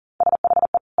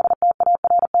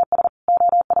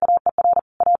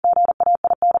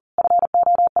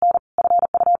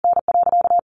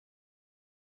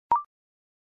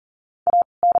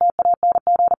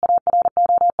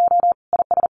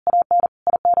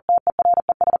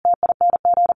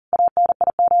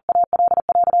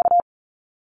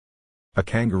 A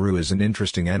kangaroo is an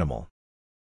interesting animal.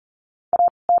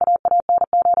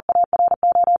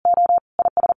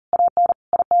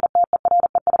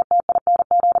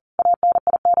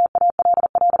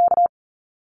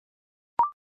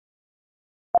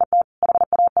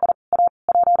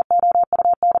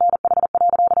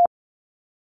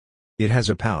 It has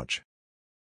a pouch.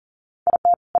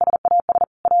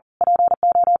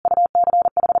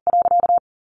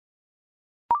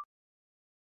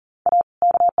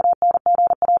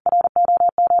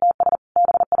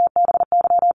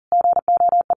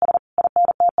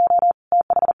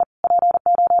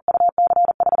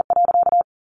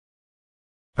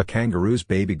 A kangaroo's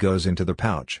baby goes into the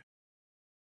pouch.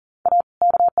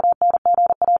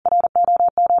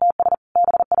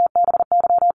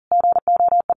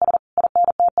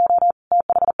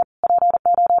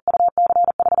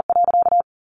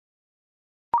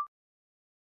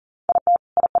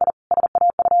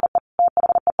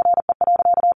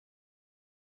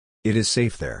 It is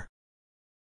safe there.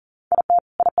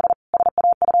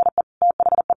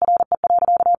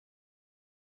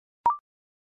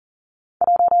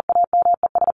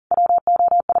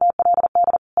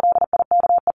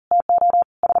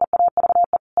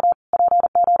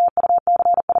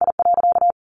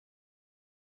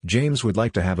 James would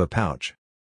like to have a pouch.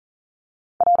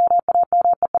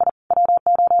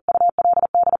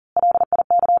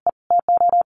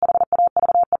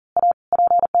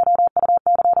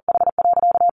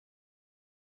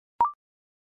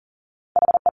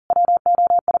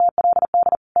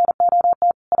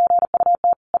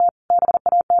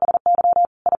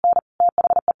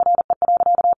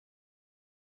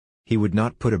 He would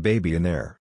not put a baby in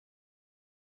there.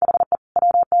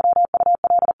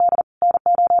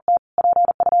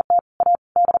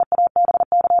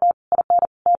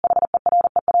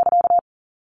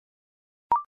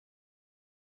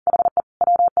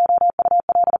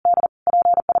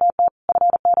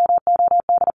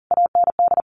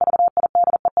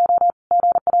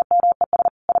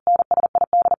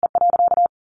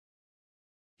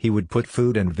 He would put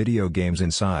food and video games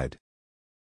inside.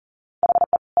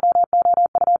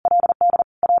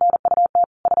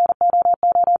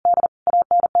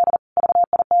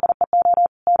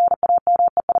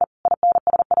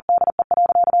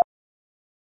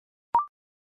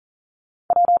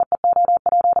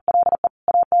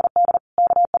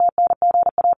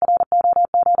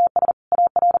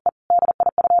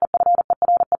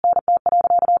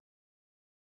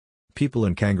 People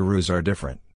and kangaroos are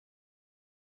different.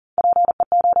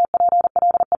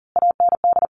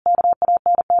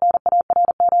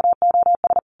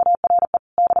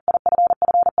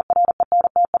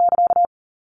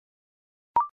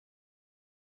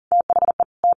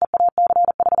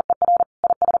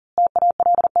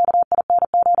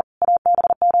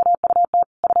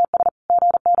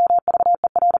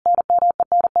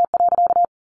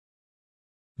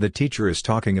 The teacher is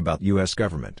talking about U.S.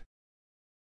 government.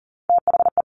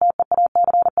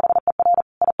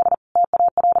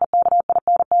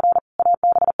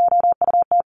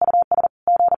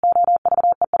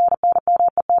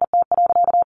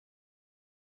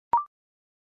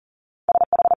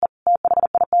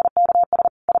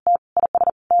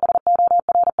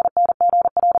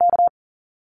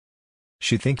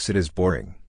 She thinks it is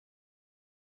boring.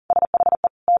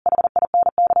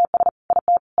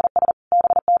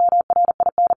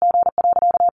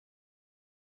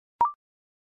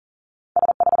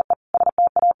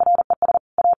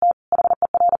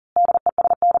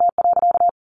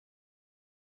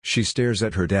 She stares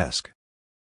at her desk.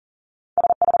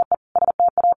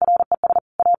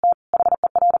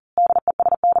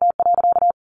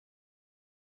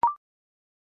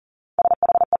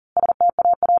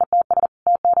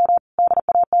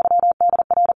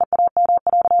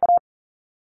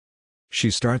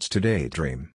 She starts to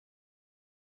daydream.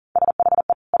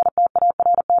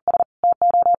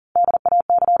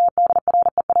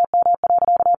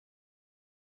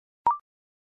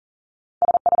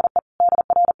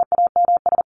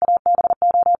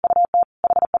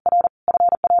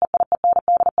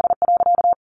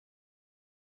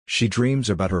 She dreams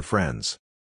about her friends.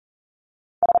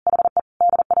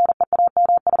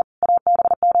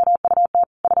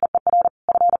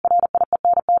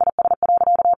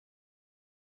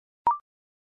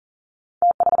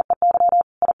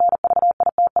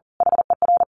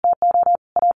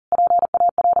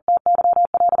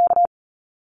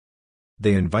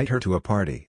 They invite her to a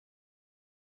party.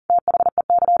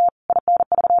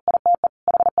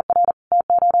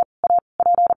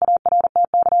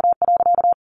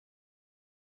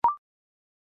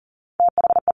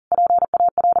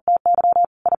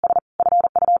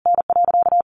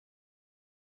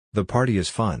 The party is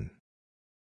fun.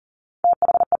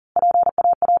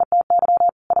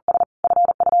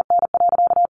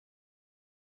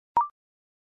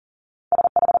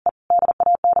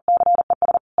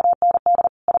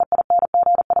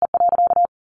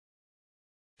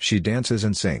 She dances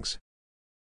and sings.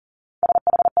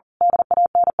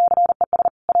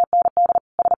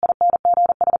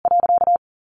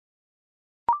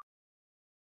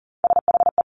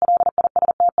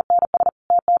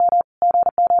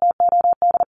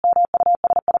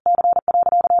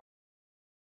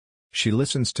 She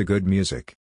listens to good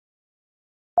music.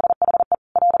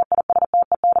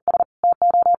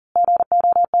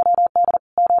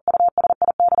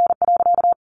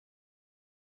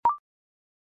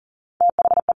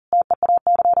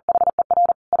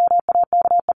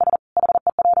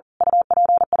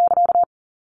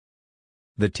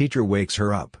 The teacher wakes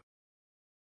her up.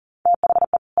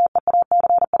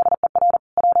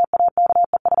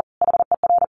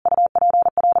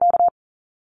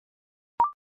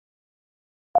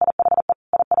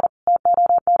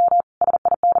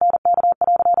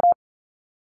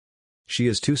 She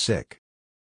is too sick.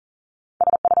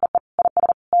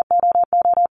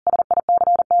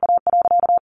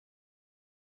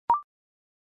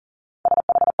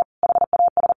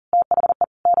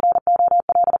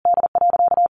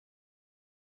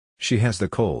 She has the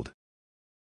cold.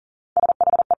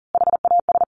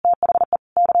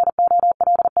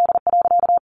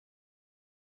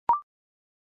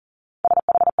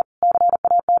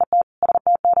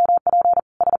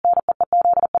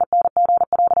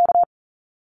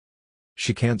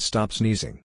 She can't stop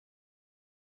sneezing.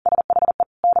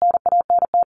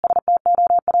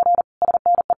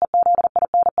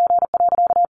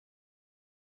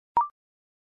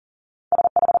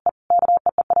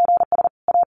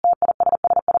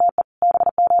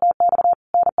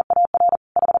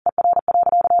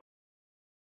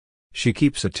 She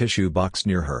keeps a tissue box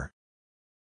near her.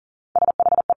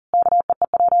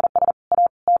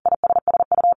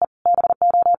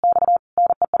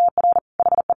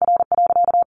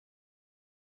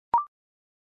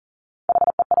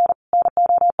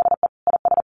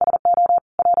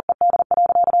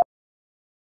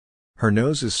 Her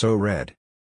nose is so red.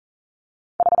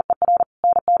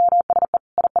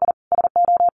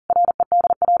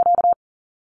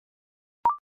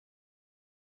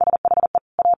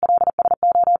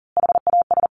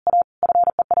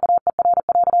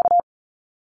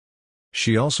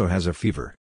 She also has a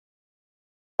fever.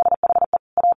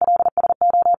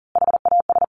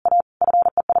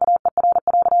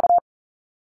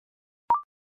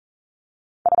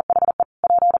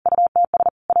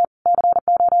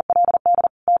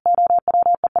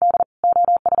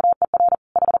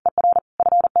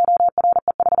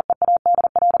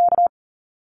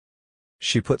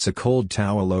 She puts a cold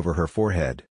towel over her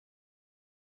forehead.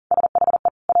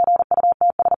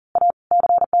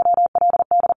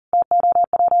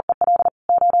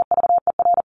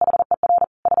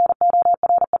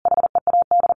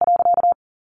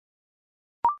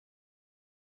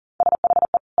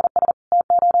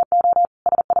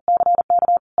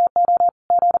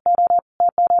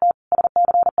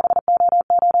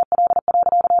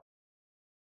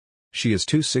 She is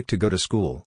too sick to go to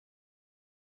school.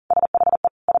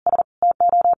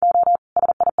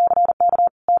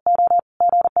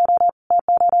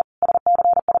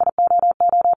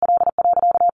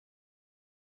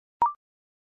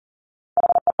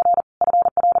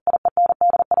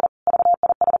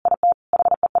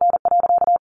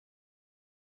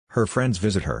 Her friends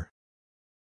visit her.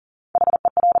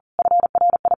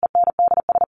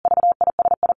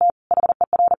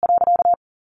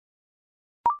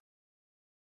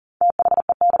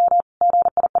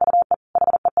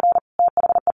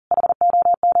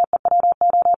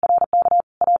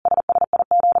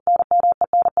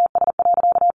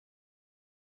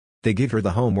 They give her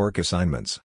the homework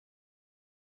assignments.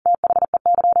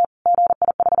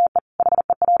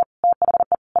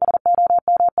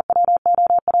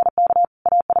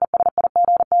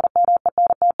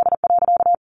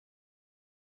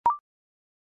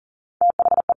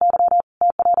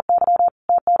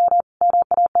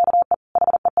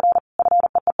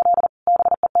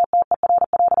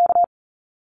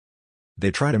 They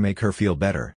try to make her feel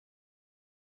better.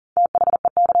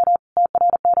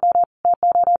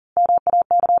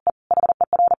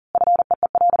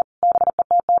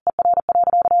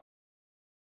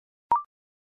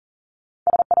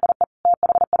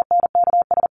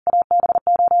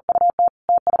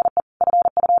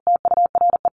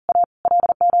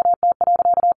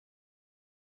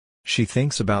 She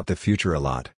thinks about the future a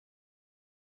lot.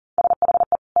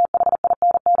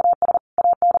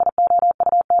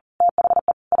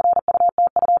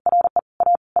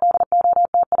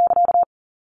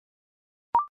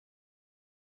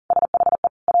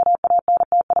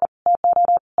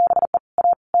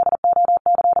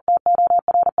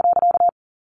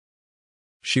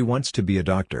 She wants to be a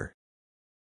doctor.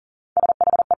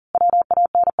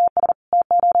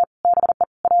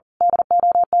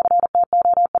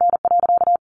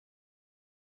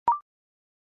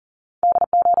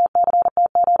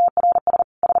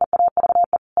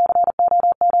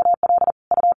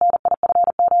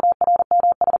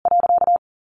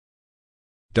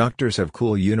 Doctors have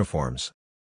cool uniforms.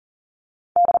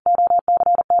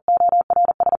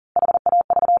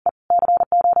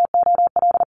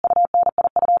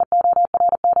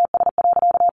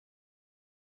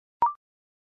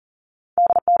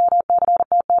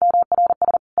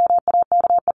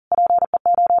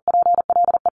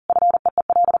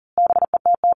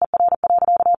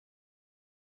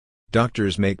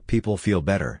 Doctors make people feel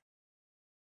better.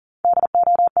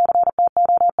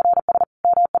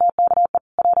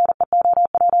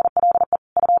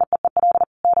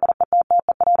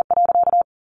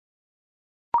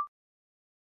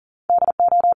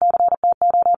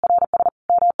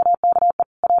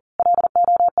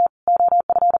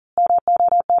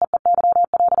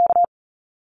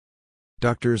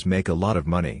 Doctors make a lot of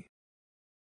money.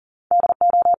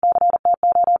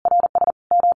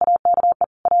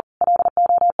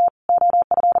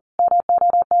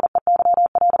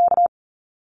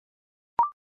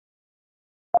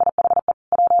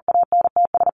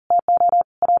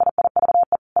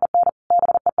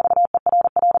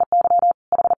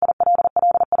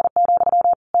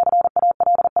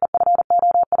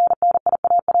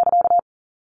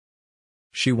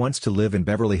 She wants to live in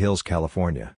Beverly Hills,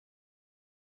 California.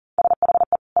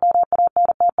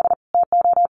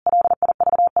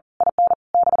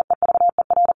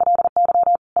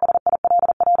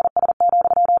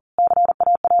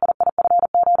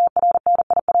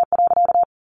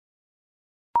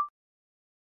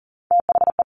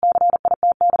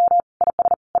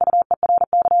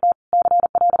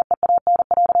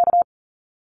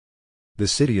 The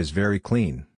city is very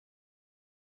clean.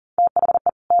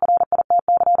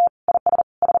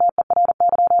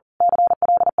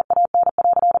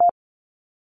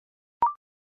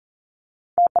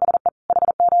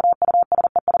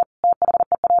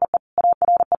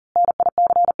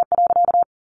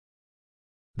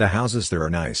 The houses there are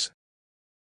nice.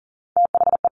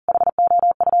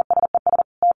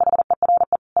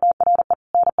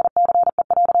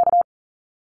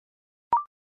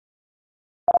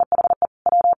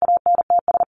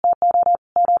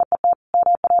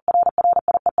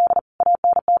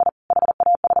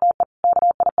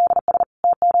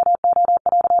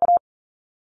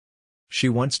 She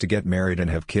wants to get married and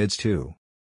have kids too.